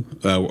room.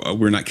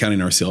 We're not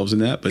counting ourselves in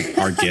that, but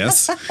our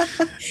guests,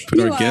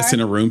 guests in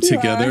a room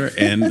together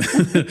and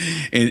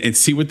and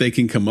see what they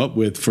can come up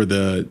with for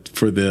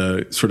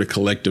the sort of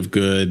collective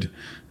good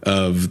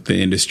of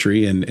the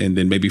industry, and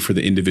then maybe for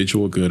the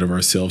individual good of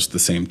ourselves at the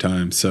same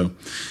time. So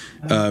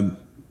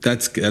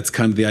that's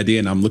kind of the idea,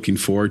 and I'm looking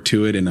forward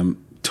to it, and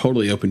I'm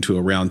totally open to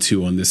a round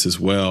 2 on this as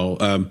well.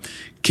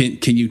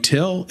 Can you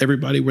tell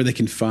everybody where they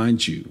can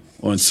find you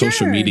on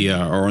social media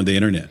or on the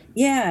internet?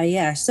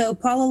 Yeah. So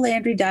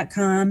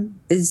paulalandry.com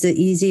is the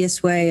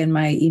easiest way, and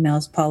my email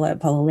is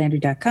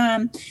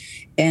paula@paulalandry.com.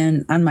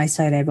 And on my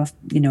site, I have a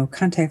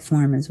contact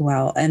form as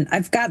well. And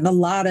I've gotten a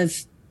lot of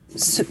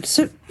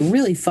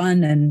really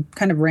fun and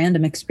kind of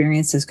random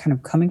experiences kind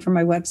of coming from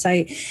my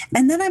website.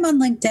 And then I'm on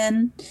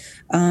LinkedIn,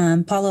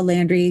 Paula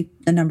Landry,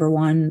 the number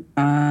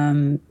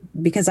 1,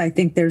 because I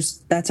think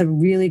that's a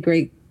really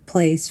great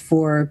place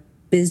for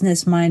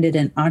business-minded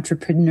and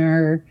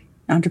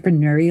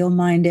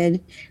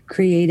entrepreneurial-minded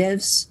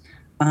creatives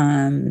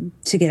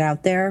to get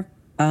out there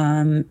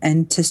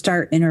and to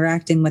start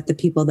interacting with the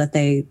people that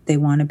they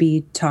want to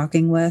be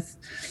talking with.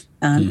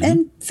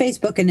 And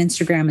Facebook and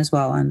Instagram as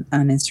well. On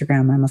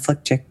Instagram, I'm a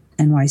Flick Chick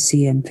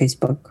NYC, and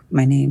Facebook,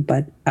 my name.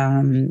 But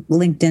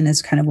LinkedIn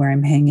is kind of where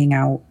I'm hanging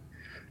out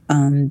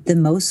the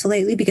most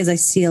lately, because I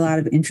see a lot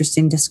of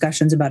interesting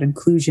discussions about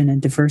inclusion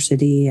and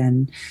diversity,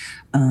 and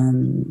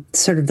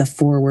sort of the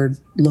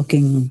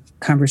forward-looking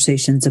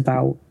conversations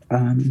about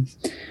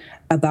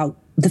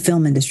the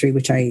film industry,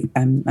 which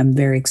I'm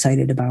very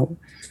excited about.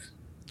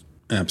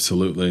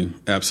 Absolutely.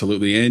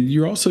 And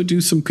you also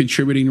do some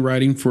contributing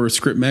writing for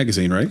Script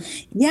Magazine,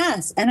 right?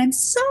 Yes. And I'm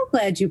so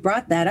glad you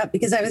brought that up,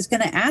 because I was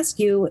going to ask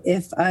you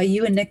if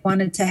you and Nick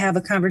wanted to have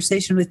a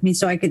conversation with me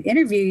so I could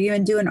interview you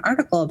and do an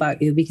article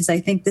about you, because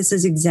I think this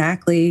is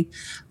exactly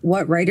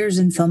what writers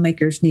and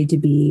filmmakers need to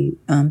be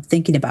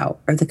thinking about,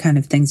 are the kind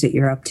of things that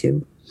you're up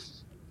to.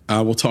 I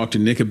will talk to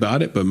Nick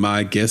about it, but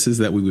my guess is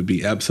that we would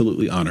be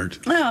absolutely honored.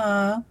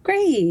 Oh,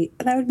 great.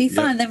 That would be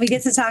fun. Yep. Then we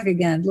get to talk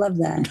again. Love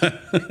that.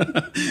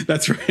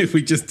 That's right.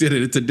 We just did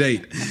it. It's a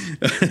date.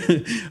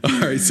 All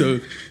right. So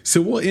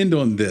we'll end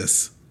on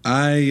this.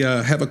 I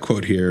have a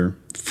quote here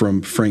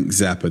from Frank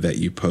Zappa that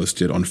you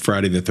posted on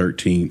Friday the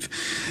 13th.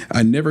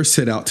 I never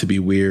set out to be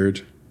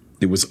weird.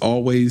 It was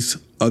always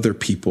other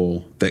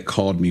people that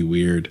called me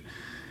weird.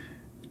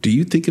 Do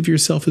you think of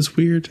yourself as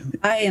weird?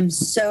 I am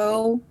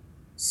so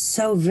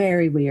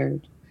very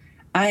weird.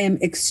 I am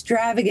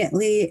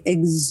extravagantly,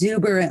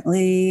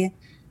 exuberantly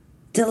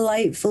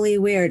delightfully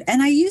weird.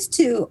 And I used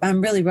to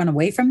really run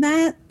away from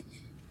that.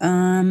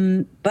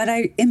 But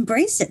I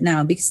embrace it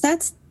now because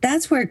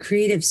that's where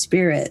creative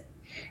spirit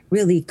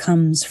really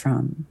comes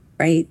from,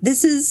 right?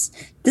 This is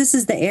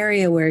the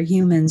area where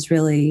humans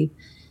really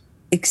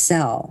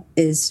excel,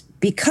 is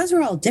because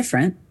we're all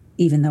different,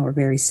 even though we're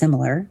very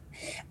similar.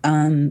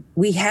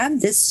 We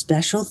have this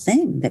special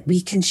thing that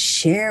we can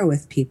share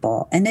with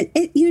people. And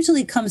it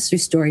usually comes through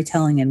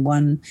storytelling in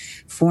one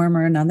form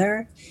or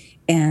another.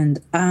 And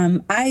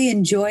I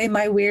enjoy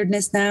my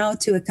weirdness now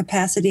to a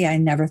capacity I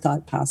never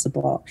thought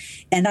possible.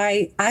 And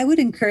I would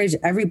encourage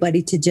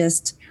everybody to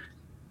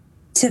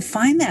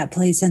find that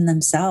place in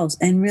themselves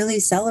and really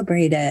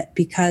celebrate it,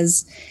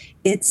 because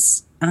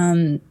it's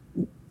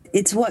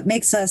what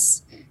makes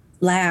us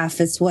laugh.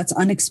 It's what's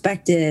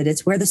unexpected.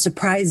 It's where the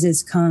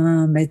surprises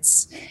come.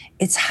 It's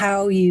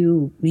how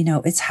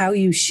it's how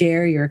you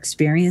share your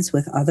experience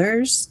with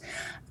others.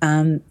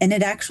 And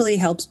it actually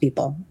helps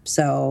people.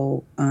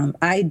 So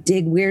I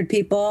dig weird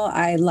people.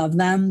 I love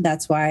them.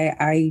 That's why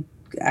I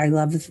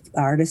love the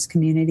artist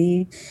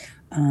community,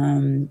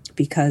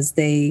 because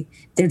they're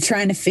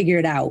trying to figure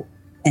it out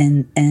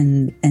and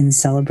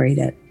celebrate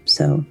it.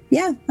 So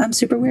yeah, I'm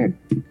super weird.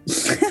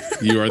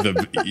 You are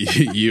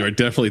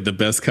definitely the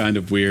best kind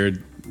of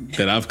weird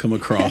that I've come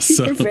across.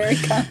 So. You're very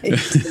kind.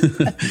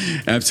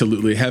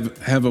 Absolutely.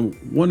 Have a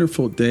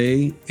wonderful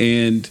day.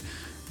 And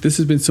this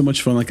has been so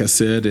much fun, like I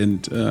said,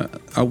 and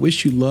I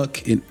wish you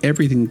luck in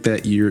everything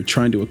that you're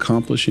trying to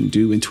accomplish and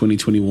do in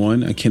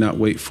 2021. I cannot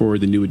wait for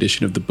the new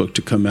edition of the book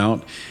to come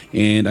out,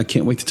 and I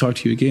can't wait to talk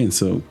to you again.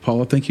 So,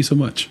 Paula, thank you so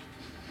much.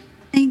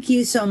 Thank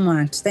you so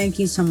much. Thank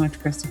you so much,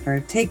 Christopher.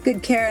 Take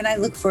good care, and I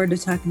look forward to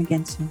talking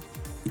again soon.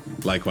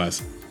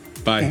 Likewise.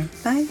 Bye. Okay,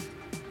 bye.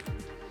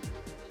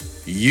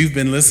 You've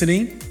been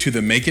listening to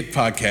the Make It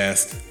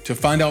Podcast. To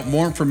find out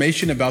more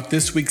information about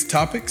this week's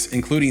topics,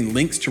 including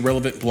links to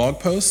relevant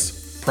blog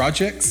posts,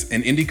 projects,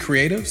 and indie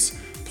creatives,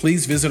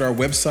 please visit our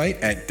website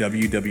at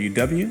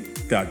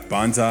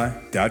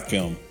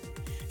www.bonsai.film.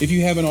 If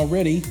you haven't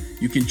already,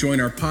 you can join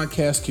our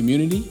podcast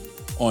community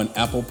on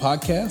Apple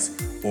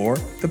Podcasts or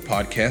the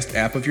podcast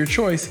app of your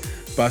choice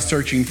by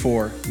searching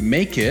for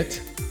Make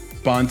It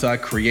Bonsai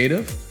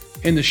Creative,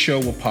 and the show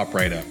will pop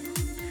right up.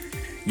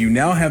 You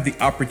now have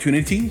the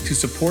opportunity to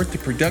support the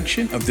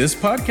production of this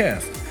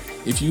podcast.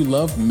 If you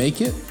love Make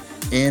It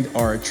and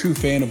are a true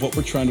fan of what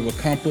we're trying to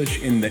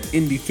accomplish in the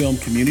indie film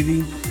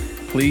community,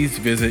 please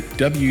visit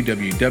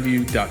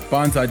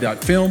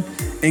www.bonsai.film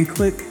and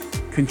click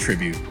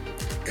Contribute.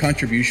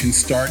 Contributions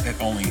start at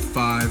only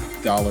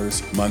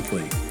 $5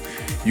 monthly.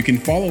 You can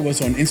follow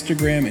us on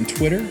Instagram and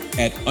Twitter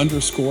at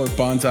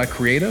 _Bonsai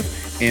Creative,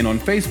 and on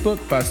Facebook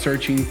by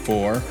searching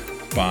for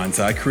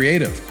Bonsai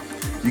Creative.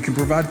 You can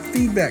provide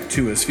feedback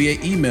to us via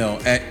email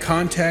at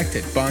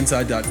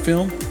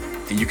contact@bonsai.film,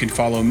 and you can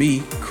follow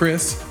me,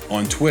 Chris,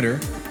 on Twitter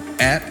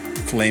at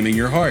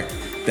FlamingYourHeart.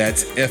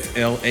 That's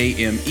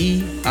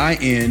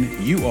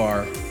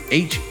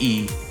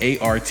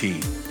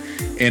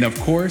FlamingYurHeart. And of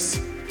course,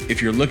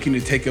 if you're looking to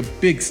take a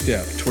big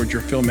step towards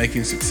your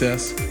filmmaking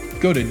success,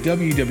 go to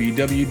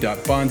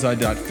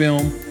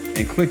www.bonsai.film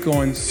and click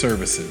on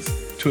Services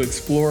to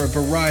explore a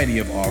variety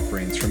of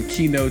offerings, from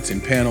keynotes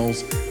and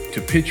panels to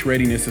pitch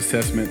readiness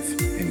assessments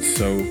and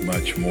so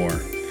much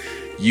more.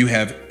 You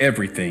have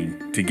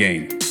everything to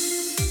gain.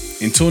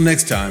 Until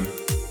next time,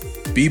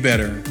 be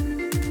better,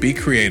 be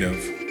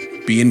creative,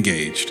 be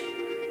engaged,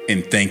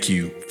 and thank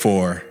you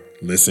for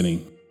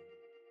listening.